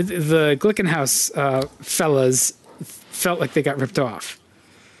the Glickenhaus fellas felt like they got ripped off.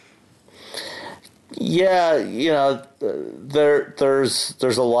 Yeah,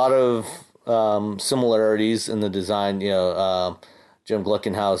 there's a lot of similarities in the design. Jim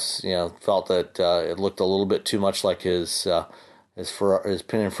Glickenhaus, felt that it looked a little bit too much like his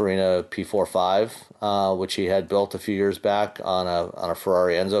Pininfarina P45, which he had built a few years back on a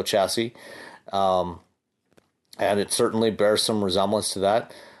Ferrari Enzo chassis, and it certainly bears some resemblance to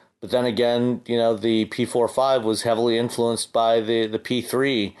that. But then again, the P45 was heavily influenced by the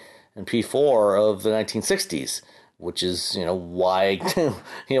P3 and P4 of the 1960s. Which is, why,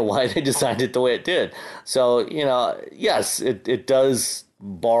 why they designed it the way it did. So, yes, it does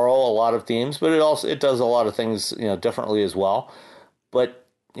borrow a lot of themes, but it does a lot of things, differently as well. But,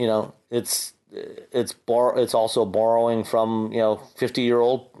 it's also borrowing from,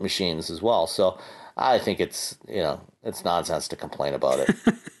 50-year-old machines as well. So I think it's nonsense to complain about it.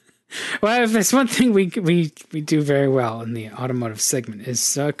 Well, if there's one thing we do very well in the automotive segment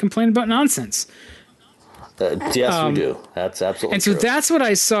is complain about nonsense. Yes, we do. That's absolutely and so true. That's what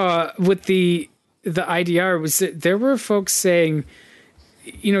I saw with the IDR was that there were folks saying,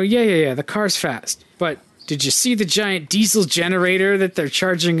 the car's fast, but did you see the giant diesel generator that they're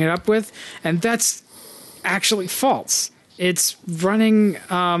charging it up with? And that's actually false. It's running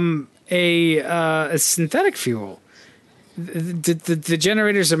a synthetic fuel. The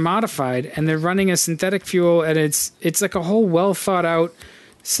generators are modified, and they're running a synthetic fuel, and it's like a whole well thought out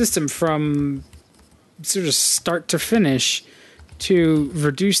system from sort of start to finish to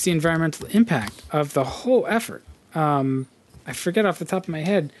reduce the environmental impact of the whole effort. I forget off the top of my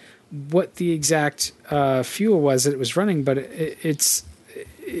head what the exact fuel was that it was running, but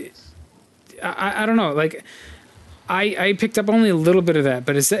I don't know. Like I picked up only a little bit of that,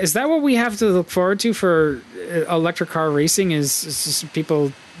 but is that what we have to look forward to for electric car racing? Is just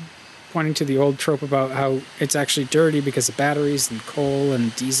people pointing to the old trope about how it's actually dirty because of batteries and coal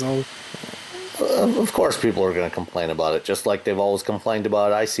and diesel? Of course, people are going to complain about it, just like they've always complained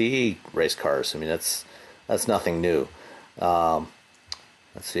about ICE race cars. I mean, that's nothing new. Let's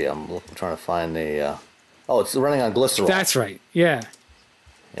see. I'm trying to find the. It's running on glycerol. That's right. Yeah.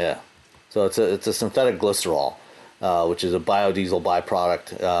 Yeah. So it's a synthetic glycerol, which is a biodiesel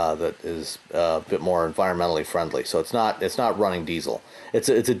byproduct that is a bit more environmentally friendly. So it's not running diesel. It's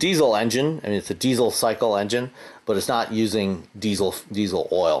a diesel engine. I mean, it's a diesel cycle engine, but it's not using diesel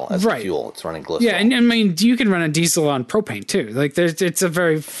oil as the fuel. It's running glycerol. Yeah, and I mean, you can run a diesel on propane too. Like it's a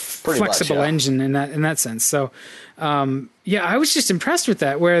very flexible engine in that sense. So, I was just impressed with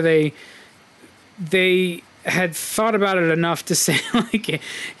that, where they had thought about it enough to say, like,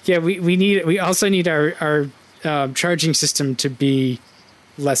 we also need our charging system to be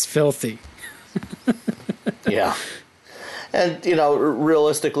less filthy. Yeah. And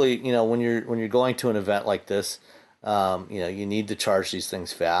realistically, when you're going to an event like this, you need to charge these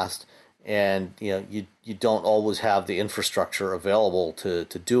things fast, and you don't always have the infrastructure available to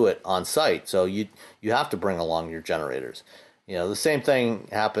do it on site. So you have to bring along your generators. The same thing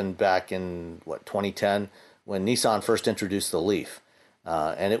happened back in 2010 when Nissan first introduced the Leaf,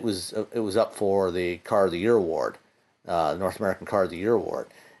 and it was up for the Car of the Year award, North American Car of the Year award.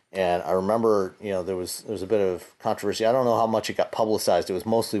 And I remember, there was a bit of controversy. I don't know how much it got publicized. It was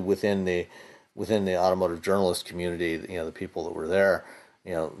mostly within the automotive journalist community. The people that were there.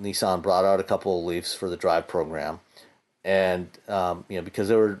 Nissan brought out a couple of Leafs for the drive program, and because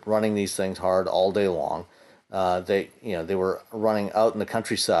they were running these things hard all day long, they were running out in the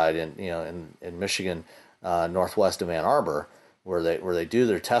countryside in Michigan, northwest of Ann Arbor, where they do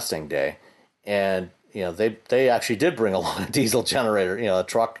their testing day, and they actually did bring along a diesel generator, a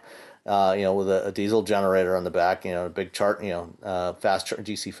truck, with a diesel generator on the back, a big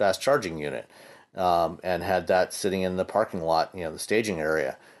DC fast charging unit, and had that sitting in the parking lot, the staging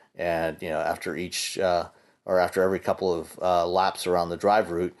area. And, after each or after every couple of laps around the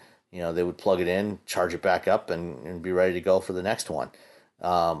drive route, they would plug it in, charge it back up, and be ready to go for the next one.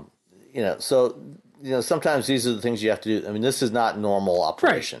 So sometimes these are the things you have to do. I mean, this is not normal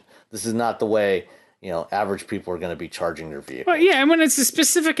operation. Right. This is not the way average people are going to be charging their vehicle. Well, yeah, and when it's a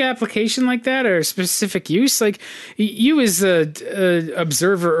specific application like that or a specific use, like you as a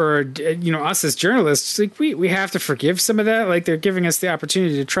observer or us as journalists, like we have to forgive some of that. Like they're giving us the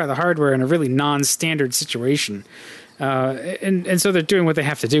opportunity to try the hardware in a really non-standard situation, and so they're doing what they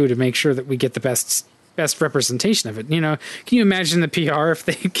have to do to make sure that we get the best representation of it. Can you imagine the PR if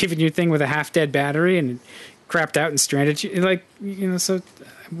they given you a thing with a half-dead battery and crapped out and stranded you? So.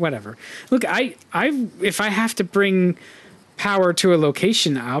 Whatever. Look, I if I have to bring power to a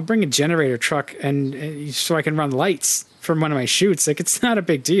location, I'll bring a generator truck and so I can run lights from one of my shoots. Like, it's not a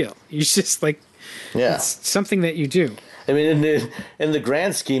big deal. It's just it's something that you do. I mean, in the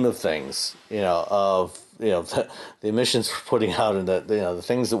grand scheme of things, the emissions we're putting out and the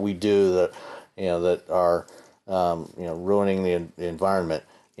things that we do that are ruining the environment.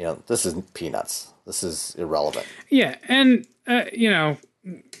 This is peanuts. This is irrelevant. Yeah, and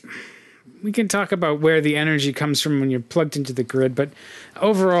we can talk about where the energy comes from when you're plugged into the grid, but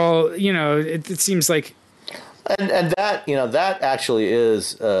overall, it seems like, and that that actually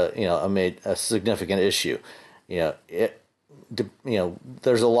is a significant issue. There's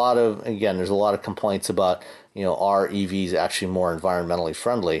a lot of complaints about are EVs actually more environmentally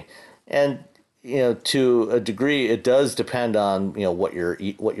friendly, and to a degree it does depend on what your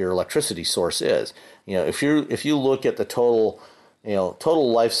electricity source is. If you look at the total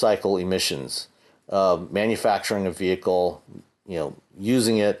life cycle emissions of manufacturing a vehicle,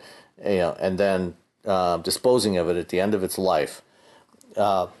 using it, and then disposing of it at the end of its life,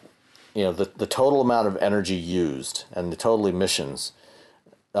 the total amount of energy used and the total emissions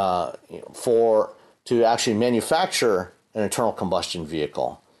to actually manufacture an internal combustion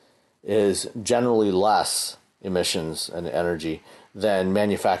vehicle is generally less emissions and energy than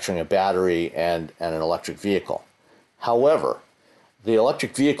manufacturing a battery and an electric vehicle. However, the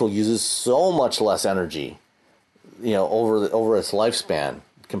electric vehicle uses so much less energy, over its lifespan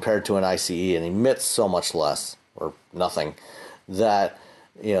compared to an ICE, and emits so much less or nothing that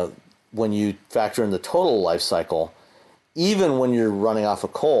when you factor in the total life cycle, even when you're running off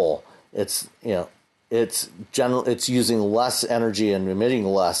of coal, it's using less energy and emitting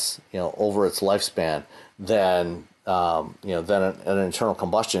less over its lifespan than an internal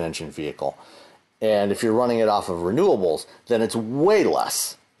combustion engine vehicle. And if you're running it off of renewables, then it's way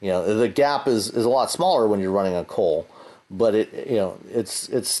less. The gap is a lot smaller when you're running on coal, but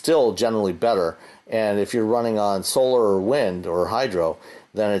it's still generally better. And if you're running on solar or wind or hydro,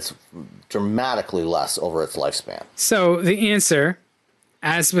 then it's dramatically less over its lifespan. So the answer,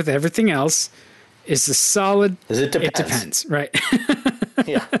 as with everything else, is a solid. It depends. It depends, right?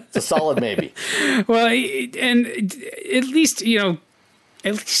 Yeah, it's a solid maybe. Well, and at least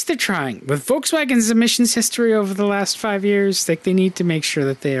they're trying. With Volkswagen's emissions history over the last 5 years, they need to make sure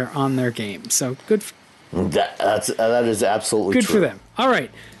that they are on their game. So good. That is absolutely good true. For them. All right.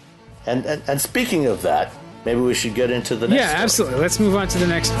 And speaking of that, maybe we should get into the next. Yeah, story. Absolutely. Let's move on to the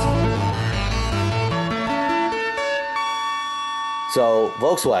next one. So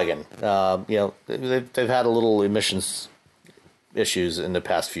Volkswagen, they've had a little emissions issues in the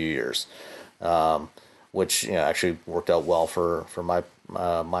past few years, which actually worked out well for my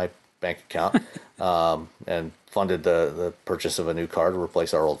bank account, and funded the purchase of a new car to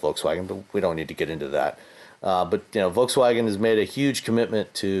replace our old Volkswagen. But we don't need to get into that. But Volkswagen has made a huge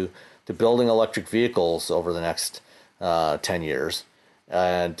commitment to building electric vehicles over the next 10 years.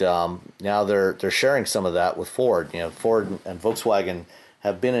 And now they're sharing some of that with Ford. Ford and Volkswagen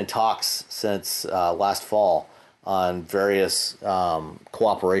have been in talks since last fall on various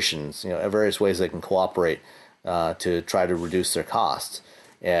cooperations, various ways they can cooperate to try to reduce their costs.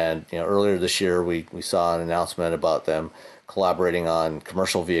 And earlier this year, we saw an announcement about them collaborating on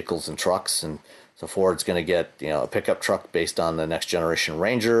commercial vehicles and trucks. And so Ford's going to get a pickup truck based on the next generation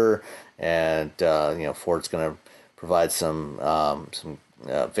Ranger, and Ford's going to provide some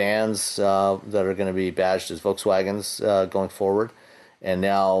vans that are going to be badged as Volkswagens going forward. And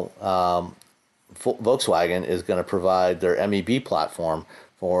now Volkswagen is going to provide their MEB platform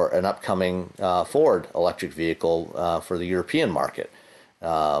for an upcoming Ford electric vehicle for the European market.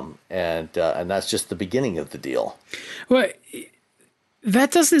 And that's just the beginning of the deal. Well,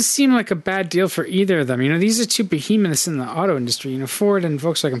 that doesn't seem like a bad deal for either of them. These are two behemoths in the auto industry. Ford and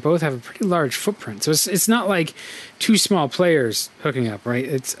Volkswagen both have a pretty large footprint. So it's not like two small players hooking up, right?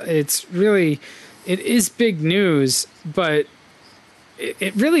 It's really, it is big news, but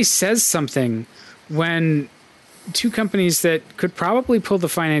it really says something when two companies that could probably pull the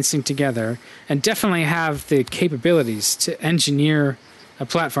financing together and definitely have the capabilities to engineer a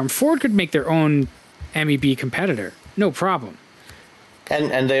platform. Ford could make their own MEB competitor, no problem.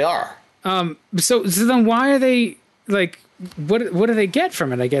 And they are. So then why are they like? What do they get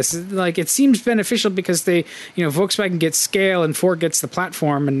from it? I guess like it seems beneficial because they, Volkswagen gets scale and Ford gets the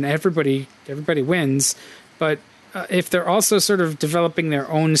platform, and everybody wins. But if they're also sort of developing their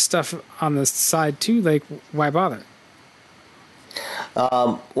own stuff on the side too, like why bother?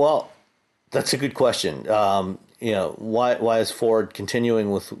 Well, that's a good question. Why is Ford continuing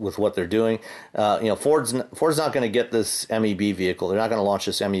with what they're doing? Ford's not going to get this MEB vehicle. They're not going to launch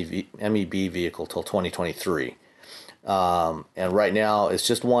this MEB vehicle till 2023. And right now it's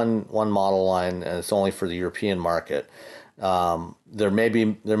just one model line, and it's only for the European market. There may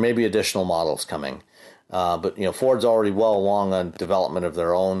be additional models coming. But Ford's already well along on development of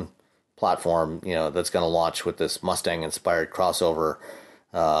their own platform, that's going to launch with this Mustang-inspired crossover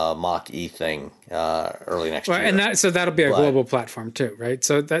Mach-E thing early next year. And that'll be a global platform too, right?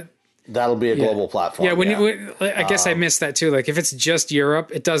 So that'll be a global platform. Yeah, I guess I missed that too. Like if it's just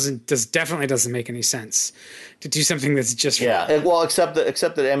Europe, it definitely doesn't make any sense to do something that's just well, except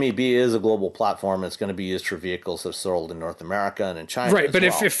that MEB is a global platform. It's going to be used for vehicles that are sold in North America and in China. Right, but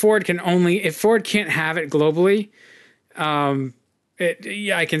if Ford can't have it globally,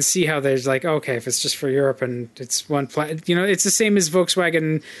 I can see how there's like, okay, if it's just for Europe and it's one it's the same as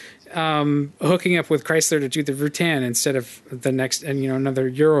Volkswagen hooking up with Chrysler to do the Routan instead of the next and another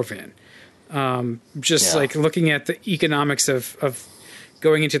Eurovan. Like looking at the economics of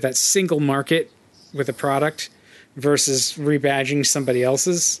going into that single market with a product versus rebadging somebody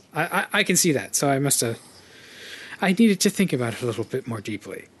else's. I can see that. So I needed to think about it a little bit more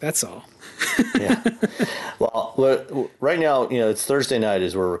deeply. That's all. Yeah. Well, right now, it's Thursday night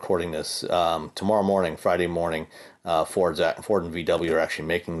as we're recording this. Tomorrow morning, Friday morning, Ford and VW are actually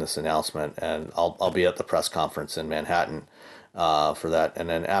making this announcement, and I'll be at the press conference in Manhattan for that. And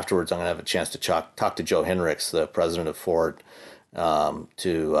then afterwards, I'm going to have a chance to talk to Joe Hinrichs, the president of Ford,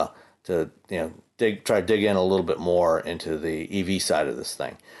 to try to dig in a little bit more into the EV side of this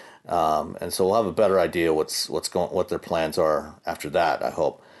thing. And so we'll have a better idea what their plans are after that, I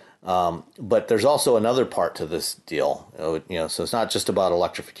hope. But there's also another part to this deal, so it's not just about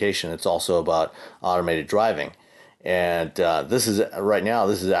electrification. It's also about automated driving. And this is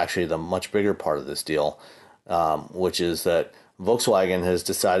actually the much bigger part of this deal, which is that Volkswagen has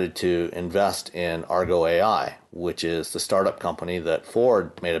decided to invest in Argo AI, which is the startup company that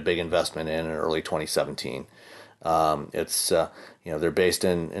Ford made a big investment in early 2017. It's they're based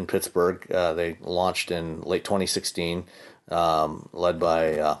in Pittsburgh. They launched in late 2016, led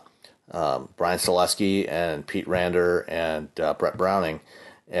by Brian Selesky and Pete Rander and Brett Browning.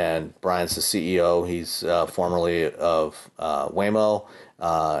 And Brian's the CEO. He's formerly of Waymo.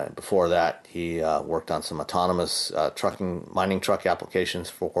 Before that, he worked on some autonomous mining truck applications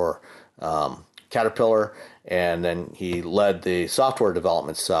for Caterpillar, and then he led the software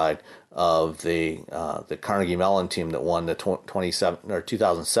development side of the Carnegie Mellon team that won the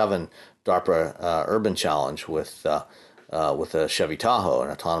 2007 DARPA Urban Challenge with a Chevy Tahoe, an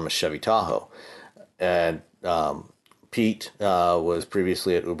autonomous Chevy Tahoe. And Pete was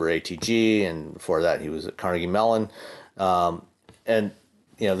previously at Uber ATG, and before that he was at Carnegie Mellon. And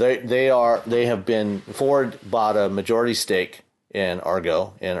Ford bought a majority stake in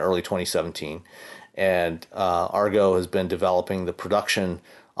Argo in early 2017, and Argo has been developing the production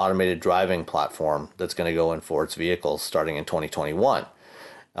automated driving platform that's going to go in Ford's vehicles starting in 2021.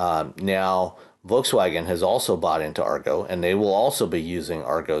 Now, Volkswagen has also bought into Argo, and they will also be using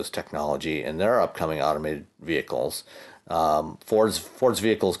Argo's technology in their upcoming automated vehicles. Ford's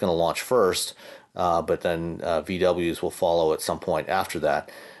vehicle is going to launch first, but then VW's will follow at some point after that.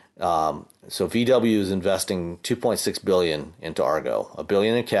 So VW is investing $2.6 billion into Argo, $1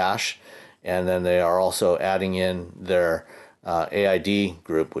 billion in cash, and then they are also adding in their AID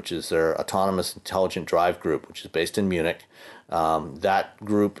group, which is their Autonomous Intelligent Drive group, which is based in Munich. That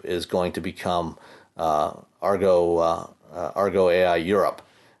group is going to become Argo AI Europe.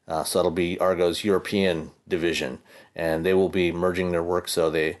 So it'll be Argo's European division, and they will be merging their work. So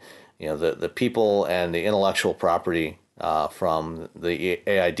the people and the intellectual property from the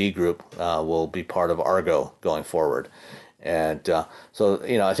AID group will be part of Argo going forward. And so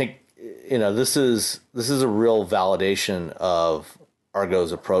I think this is a real validation of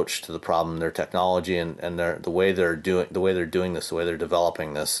Argo's approach to the problem, their technology, and the way they're doing this, the way they're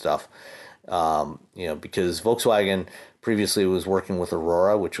developing this stuff. Because Volkswagen previously was working with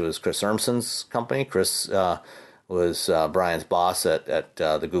Aurora, which was Chris Urmson's company. Chris was Brian's boss at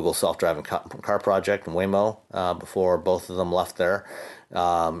the Google self-driving car project in Waymo before both of them left there.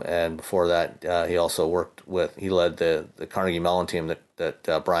 And before that, he also he led the Carnegie Mellon team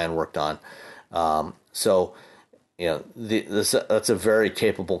that Brian worked on. So, that's a very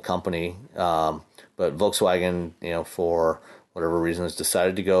capable company. But Volkswagen, for whatever reasons,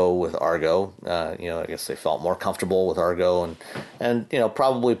 decided to go with Argo. I guess they felt more comfortable with Argo, and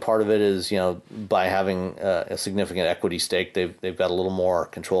probably part of it is by having a significant equity stake, they've got a little more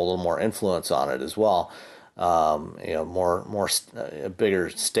control, a little more influence on it as well. A bigger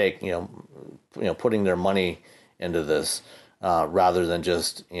stake. Putting their money into this rather than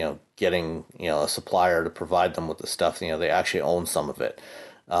just getting a supplier to provide them with the stuff. They actually own some of it,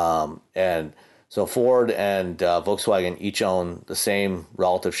 and so Ford and Volkswagen each own the same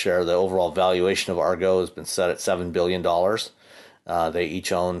relative share. The overall valuation of Argo has been set at $7 billion. They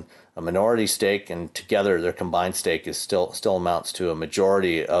each own a minority stake, and together their combined stake is still amounts to a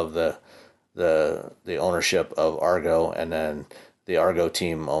majority of the ownership of Argo, and then the Argo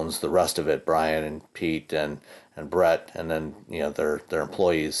team owns the rest of it. Brian and Pete and Brett, and then their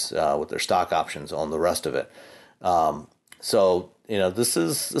employees with their stock options own the rest of it. So this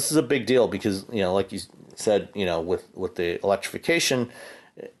is a big deal because like you said, with the electrification,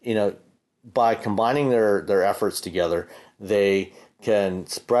 by combining their efforts together, they can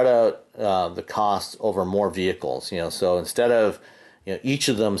spread out the costs over more vehicles. So instead of each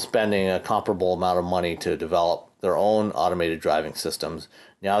of them spending a comparable amount of money to develop their own automated driving systems,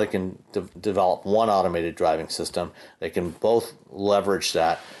 now they can develop one automated driving system. They can both leverage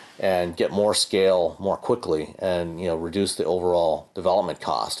that and get more scale more quickly, and reduce the overall development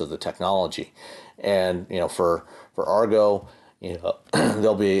cost of the technology. And for Argo,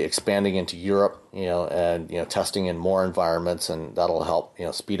 they'll be expanding into Europe, and testing in more environments, and that'll help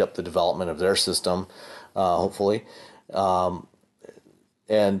speed up the development of their system, hopefully.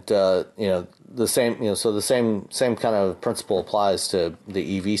 The same, so the same kind of principle applies to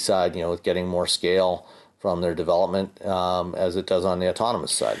the EV side, with getting more scale from their development as it does on the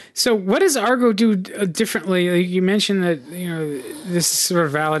autonomous side. So what does Argo do differently? Like you mentioned that this sort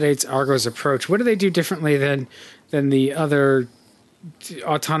of validates Argo's approach. What do they do differently than the other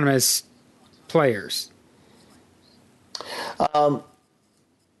autonomous players? At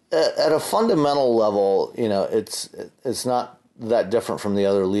a fundamental level, it's not that different from the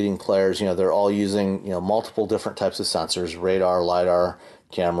other leading players. They're all using multiple different types of sensors, radar, LiDAR,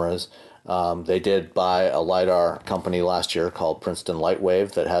 cameras. They did buy a LiDAR company last year called Princeton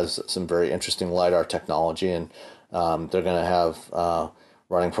Lightwave that has some very interesting LiDAR technology, and they're going to have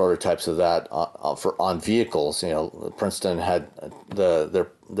running prototypes of that on vehicles. Princeton had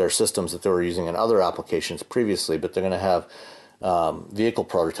their systems that they were using in other applications previously, but they're going to have vehicle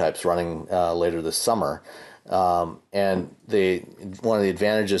prototypes running later this summer. And one of the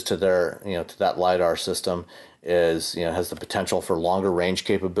advantages to their to that LiDAR system is has the potential for longer range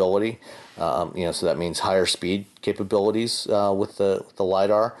capability. So that means higher speed capabilities with the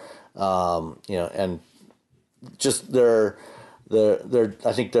LiDAR. And just their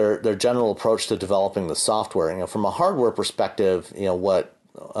I think their general approach to developing the software. From a hardware perspective, what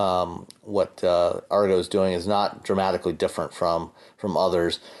Argo is doing is not dramatically different from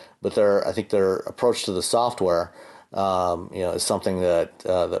others, but I think their approach to the software is something that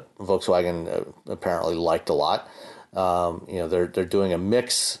Volkswagen apparently liked a lot. They're doing a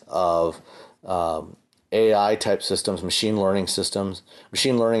mix of AI type systems, machine learning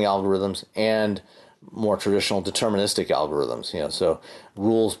algorithms, and more traditional deterministic algorithms. So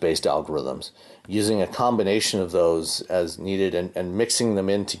rules-based algorithms, using a combination of those as needed and mixing them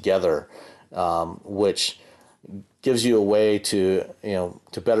in together, which gives you a way to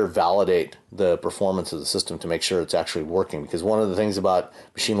better validate the performance of the system to make sure it's actually working. Because one of the things about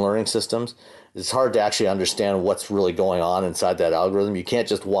machine learning systems is it's hard to actually understand what's really going on inside that algorithm. You can't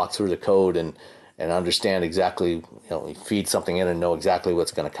just walk through the code and understand exactly, feed something in and know exactly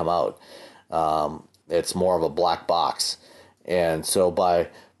what's going to come out. It's more of a black box. And so by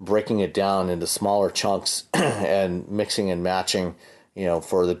breaking it down into smaller chunks and mixing and matching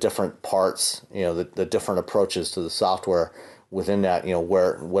for the different parts, the different approaches to the software within that,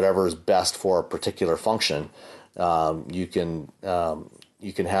 where whatever is best for a particular function, you can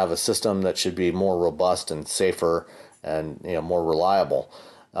have a system that should be more robust and safer and more reliable.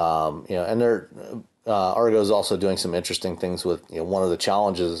 And Argo is also doing some interesting things with one of the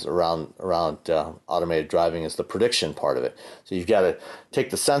challenges around automated driving is the prediction part of it. So you've got to take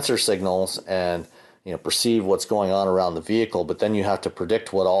the sensor signals and perceive what's going on around the vehicle, but then you have to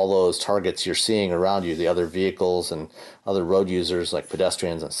predict what all those targets you're seeing around you, the other vehicles and other road users like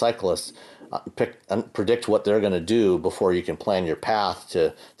pedestrians and cyclists, predict what they're going to do before you can plan your path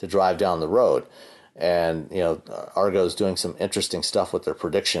to drive down the road. And Argo's doing some interesting stuff with their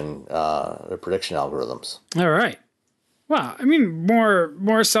prediction algorithms. All right. Well, I mean,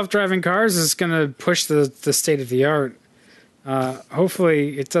 more self-driving cars is going to push the state of the art.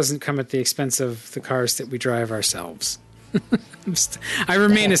 Hopefully, it doesn't come at the expense of the cars that we drive ourselves. I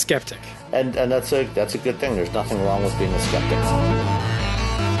remain a skeptic, and that's a good thing. There's nothing wrong with being a skeptic.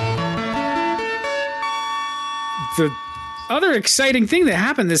 The other exciting thing that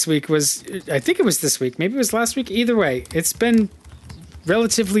happened this week was, I think it was this week, maybe it was last week. Either way, it's been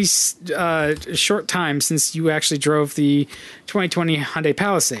relatively short time since you actually drove the 2020 Hyundai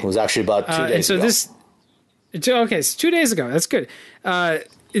Palisade. It was actually about 2 days ago. So 2 days ago. That's good.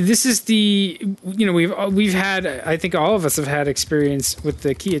 This is we've had, I think all of us have had experience with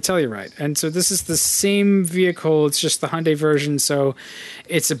the Kia Telluride. And so this is the same vehicle. It's just the Hyundai version. So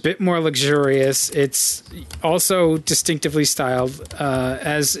it's a bit more luxurious. It's also distinctively styled,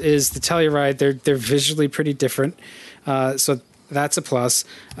 as is the Telluride. They're visually pretty different. So that's a plus.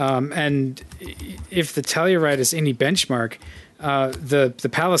 And if the Telluride is any benchmark, the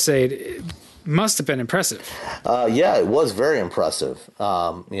Palisade must have been impressive. Yeah, it was very impressive.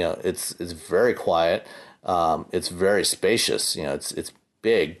 It's very quiet. It's very spacious. It's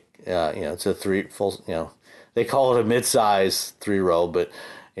big. It's a full. They call it a mid-size 3-row, but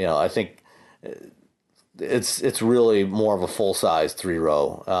I think it's really more of a full-size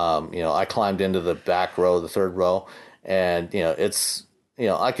 3-row. I climbed into the back row, the third row, and it's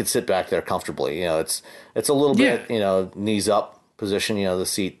I could sit back there comfortably. It's a little bit knees up position. The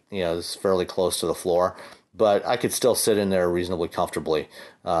seat is fairly close to the floor, but I could still sit in there reasonably comfortably.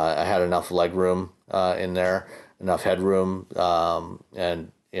 I had enough leg room in there, enough headroom,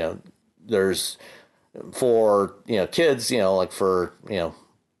 and there's for kids, like for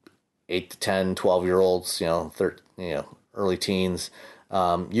 8 to 10, 12-year-olds, early teens,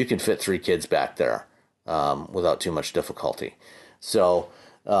 you can fit 3 kids back there without too much difficulty. So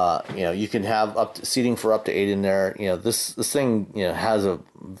you can have seating for up to 8 in there. This thing has a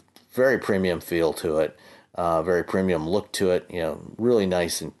very premium feel to it, very premium look to it. Really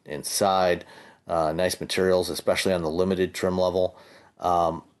nice inside, nice materials, especially on the limited trim level.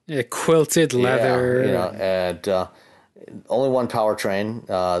 Quilted leather. And only one powertrain,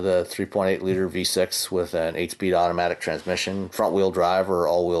 the 3.8 liter V6 with an 8-speed automatic transmission, front wheel drive or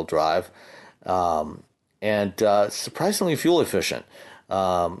all wheel drive, and surprisingly fuel efficient.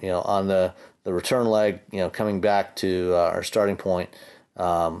 On the return leg, coming back to our starting point,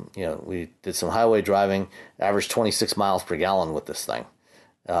 we did some highway driving, averaged 26 miles per gallon with this thing.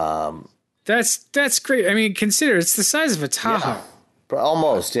 That's great. I mean, consider it's the size of a Tahoe. Yeah,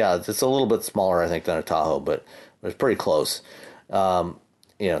 almost, yeah. It's a little bit smaller, I think, than a Tahoe, but it's pretty close.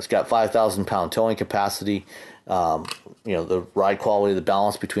 It's got 5,000-pound towing capacity. The ride quality, the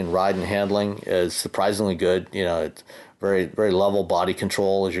balance between ride and handling is surprisingly good. It's very, very level body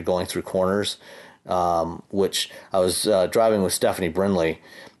control as you're going through corners, which I was driving with Stephanie Brindley,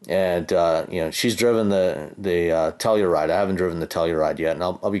 and she's driven the Telluride. I haven't driven the Telluride yet, and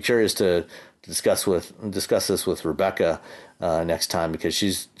I'll be curious to discuss this with Rebecca next time, because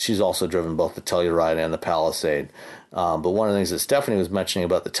she's also driven both the Telluride and the Palisade. But one of the things that Stephanie was mentioning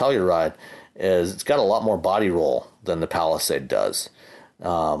about the Telluride is it's got a lot more body roll than the Palisade does.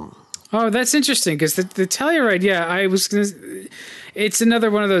 Oh, that's interesting, because the Telluride, it's another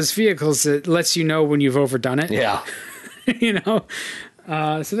one of those vehicles that lets you know when you've overdone it. Yeah.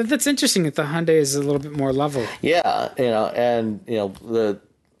 So that's interesting that the Hyundai is a little bit more level. Yeah,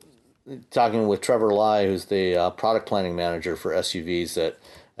 talking with Trevor Lai, who's the product planning manager for SUVs at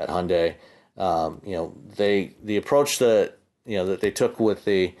Hyundai, the approach that they took with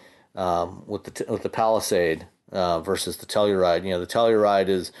the Palisade versus the Telluride. The Telluride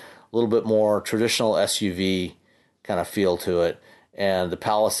is a little bit more traditional SUV kind of feel to it, and the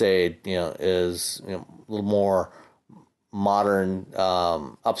Palisade, is a little more modern,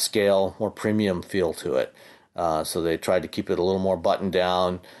 upscale, more premium feel to it. So they tried to keep it a little more buttoned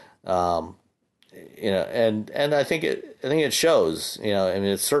down, and I think it shows.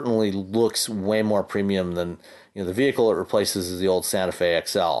 It certainly looks way more premium than the vehicle it replaces is the old Santa Fe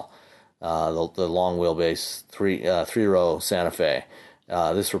XL, the long wheelbase 3-row Santa Fe.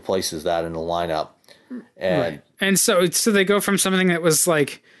 This replaces that in the lineup, and right. And so they go from something that was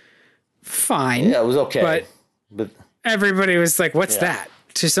like fine, yeah, it was okay, but everybody was like, "What's that?"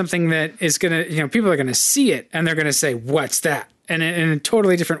 to something that is gonna, people are gonna see it and they're gonna say, "What's that?" and in a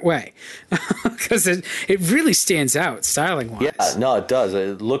totally different way, because it really stands out styling wise. Yeah, no, it does.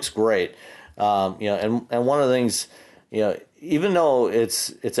 It looks great. And one of the things, even though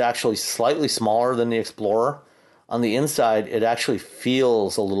it's actually slightly smaller than the Explorer, on the inside it actually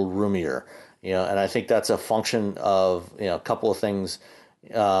feels a little roomier. And I think that's a function of a couple of things.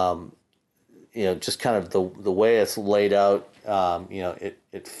 Just kind of the way it's laid out.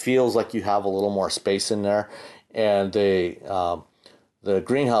 It feels like you have a little more space in there, and the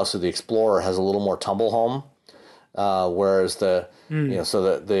greenhouse of the Explorer has a little more tumble home. Whereas so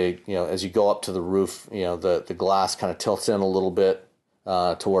that as you go up to the roof, the glass kind of tilts in a little bit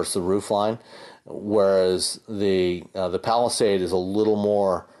towards the roof line, whereas the Palisade is a little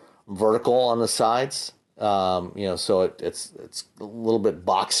more vertical on the sides. So it's a little bit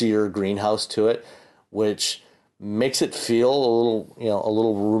boxier greenhouse to it, which makes it feel a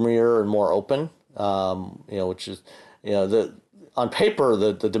little roomier and more open. Which is on paper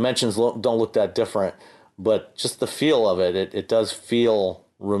the dimensions don't look that different. But just the feel of it does feel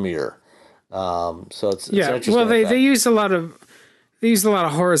roomier. So it's an interesting effect. They use a lot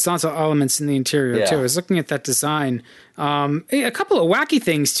of horizontal elements in the interior too. I was looking at that design. A couple of wacky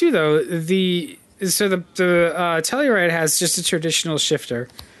things too, though. The Telluride has just a traditional shifter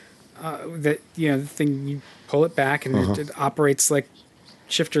that the thing you pull it back and it operates like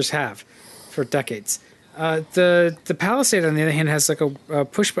shifters have for decades. The Palisade, on the other hand, has like a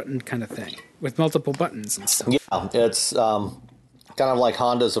push button kind of thing with multiple buttons and stuff. Yeah, it's kind of like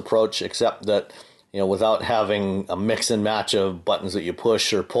Honda's approach, except that without having a mix and match of buttons that you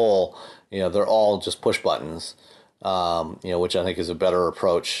push or pull, they're all just push buttons. Which I think is a better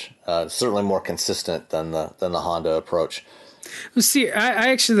approach. Certainly more consistent than the Honda approach. Well, see,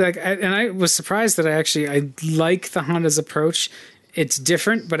 I actually and I was surprised that I like the Honda's approach. It's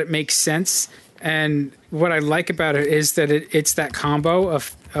different, but it makes sense. And what I like about it is that it's that combo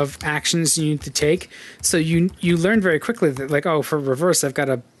of actions you need to take. So you learn very quickly that for reverse, I've got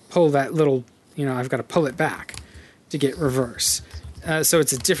to pull that little, I've got to pull it back to get reverse. So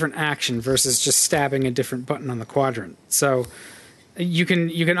it's a different action versus just stabbing a different button on the quadrant. So you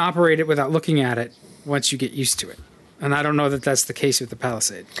can operate it without looking at it once you get used to it. And I don't know that that's the case with the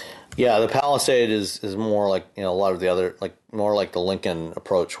Palisade. Yeah, the Palisade is more like a lot of the other, more like the Lincoln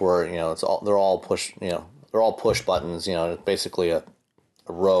approach, where they're all push buttons. It's basically a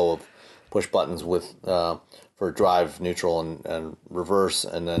row of push buttons with for drive, neutral, and reverse,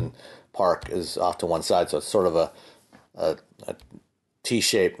 and then park is off to one side. So it's sort of a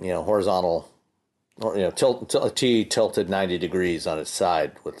T-shaped, horizontal, or a T tilted 90 degrees on its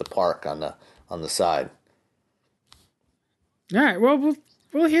side with the park on the side. All right. Well,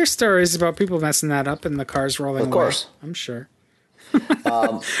 we'll hear stories about people messing that up and the cars rolling away. Of course, I'm sure.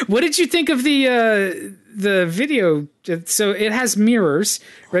 What did you think of the video? So it has mirrors,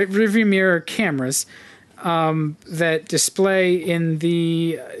 right? Rearview mirror cameras that display in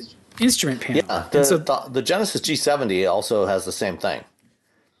the instrument panel. Yeah, the Genesis G70 also has the same thing.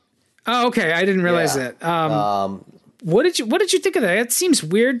 Oh, okay. I didn't realize that. What did you think of that? It seems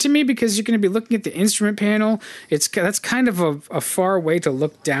weird to me because you're going to be looking at the instrument panel. That's kind of a far way to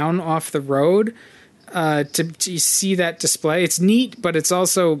look down off the road to see that display. It's neat, but it's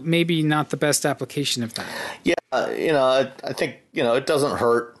also maybe not the best application of that. Yeah, I think it doesn't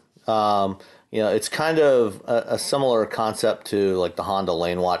hurt. It's kind of a similar concept to like the Honda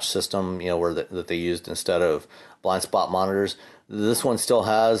Lane Watch system, where that they used instead of blind spot monitors. This one still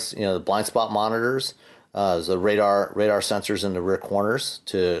has the blind spot monitors. The radar sensors in the rear corners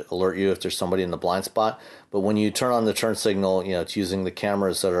to alert you if there's somebody in the blind spot. But when you turn on the turn signal, it's using the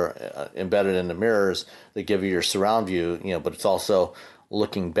cameras that are embedded in the mirrors that give you your surround view. But it's also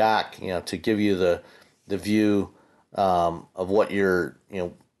looking back, to give you the view of what you're,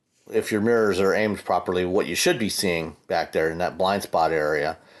 if your mirrors are aimed properly, what you should be seeing back there in that blind spot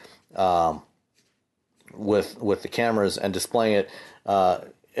area, with the cameras, and displaying it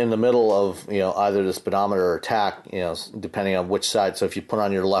in the middle of either the speedometer or tach, depending on which side. So if you put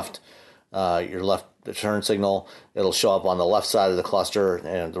on your left turn signal, it'll show up on the left side of the cluster,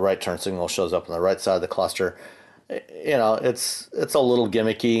 and the right turn signal shows up on the right side of the cluster. It's a little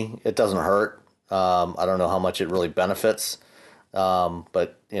gimmicky. It doesn't hurt. I don't know how much it really benefits,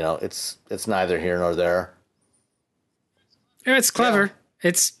 but it's neither here nor there. It's clever.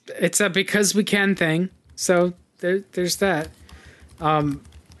 Yeah. It's a because we can thing. So there's that. We're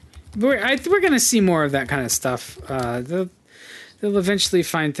going to see more of that kind of stuff. They'll eventually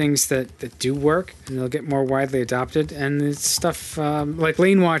find things that do work, and they'll get more widely adopted. And it's stuff like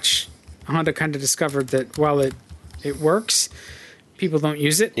Lane Watch, Honda kind of discovered that while it works, people don't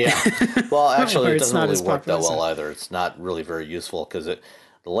use it. Yeah. Well, actually, it doesn't really work that well either. It's not really very useful because the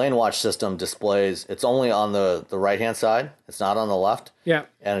Lane Watch system displays, it's only on the right-hand side. It's not on the left. Yeah.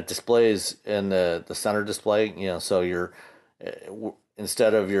 And it displays in the center display, so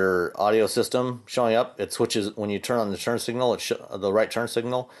instead of your audio system showing up, it switches when you turn on the turn signal. The right turn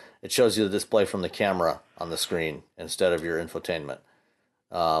signal. It shows you the display from the camera on the screen instead of your infotainment.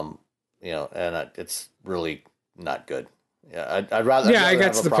 And it's really not good. Yeah, I'd rather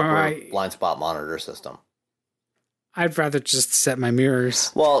have a proper blind spot monitor system. I'd rather just set my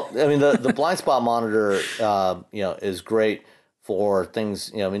mirrors. Well, I mean, the blind spot monitor, is great for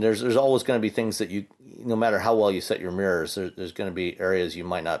things. There's always going to be things that no matter how well you set your mirrors, there's going to be areas you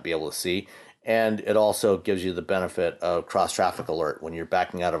might not be able to see. And it also gives you the benefit of cross-traffic alert when you're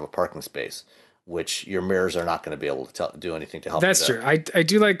backing out of a parking space, which your mirrors are not going to be able to do anything to help. That's true. I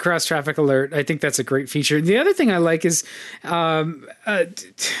do like cross-traffic alert. I think that's a great feature. The other thing I like is, I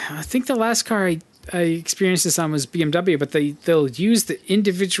think the last car I experienced this on was BMW, but they'll use the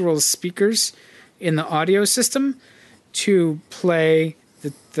individual speakers in the audio system to play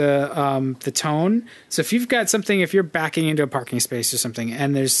the tone. So if you've got something, if you're backing into a parking space or something,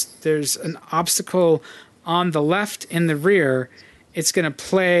 and there's an obstacle on the left in the rear, it's going to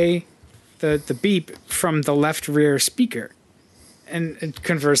play the beep from the left rear speaker. And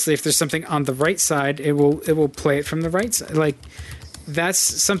conversely, if there's something on the right side, it will play it from the right side. Like, that's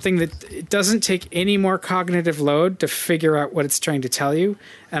something that it doesn't take any more cognitive load to figure out what it's trying to tell you.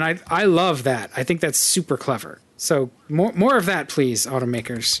 And I love that. I think that's super clever. So more of that, please,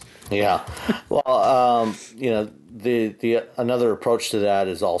 automakers. Yeah. Well, the another approach to that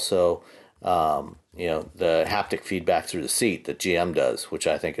is also, the haptic feedback through the seat that GM does, which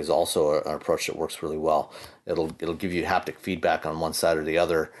I think is also an approach that works really well. It'll give you haptic feedback on one side or the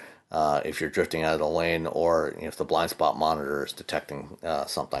other if you're drifting out of the lane, or if the blind spot monitor is detecting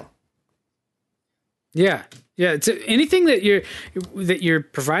something. Yeah. It's anything that you're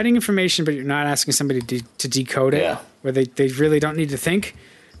providing information, but you're not asking somebody to decode it, where they really don't need to think.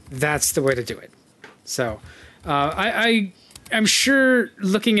 That's the way to do it. So, I'm sure,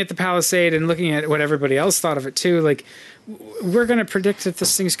 looking at the Palisade and looking at what everybody else thought of it too, like, we're going to predict that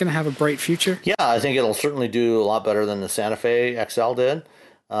this thing's going to have a bright future. Yeah, I think it'll certainly do a lot better than the Santa Fe XL did.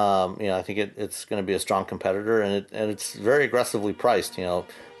 I think it's going to be a strong competitor, and it's very aggressively priced. A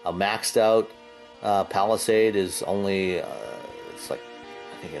maxed out Palisade is only I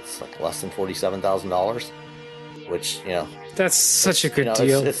think it's less than $47,000, which that's such a good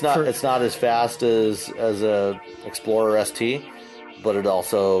deal. It's not as fast as a Explorer ST, but it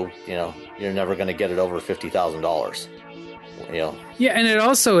also you're never going to get it over $50,000. Yeah, and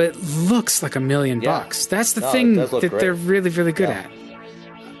it looks like $1 million. That's the thing that they're really, really good at.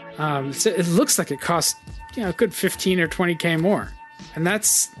 So it looks like it costs a good 15 or 20K more, and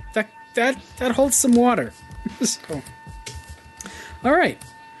that holds some water. So, all right.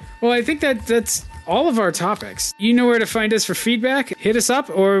 Well, I think that's all of our topics. You know where to find us for feedback. Hit us up,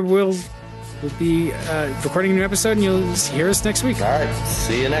 or we'll be recording a new episode, and you'll hear us next week. All right.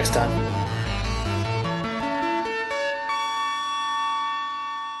 See you next time.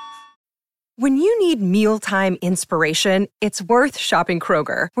 When you need mealtime inspiration, it's worth shopping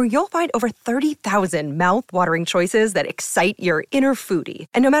Kroger, where you'll find over 30,000 mouth-watering choices that excite your inner foodie.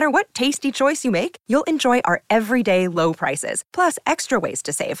 And no matter what tasty choice you make, you'll enjoy our everyday low prices, plus extra ways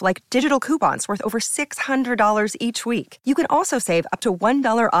to save, like digital coupons worth over $600 each week. You can also save up to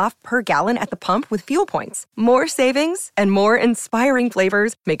 $1 off per gallon at the pump with fuel points. More savings and more inspiring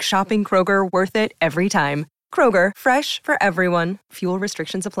flavors make shopping Kroger worth it every time. Kroger, fresh for everyone. Fuel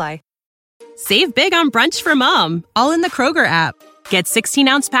restrictions apply. Save big on brunch for mom, all in the Kroger app. Get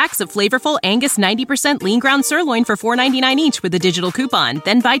 16-ounce packs of flavorful Angus 90% lean ground sirloin for $4.99 each with a digital coupon.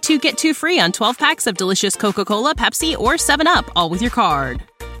 Then buy 2, get 2 free on 12 packs of delicious Coca-Cola, Pepsi, or 7-Up, all with your card.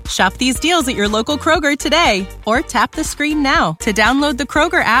 Shop these deals at your local Kroger today, or tap the screen now to download the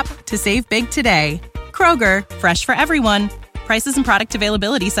Kroger app to save big today. Kroger, fresh for everyone. Prices and product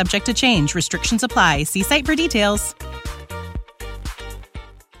availability subject to change. Restrictions apply. See site for details.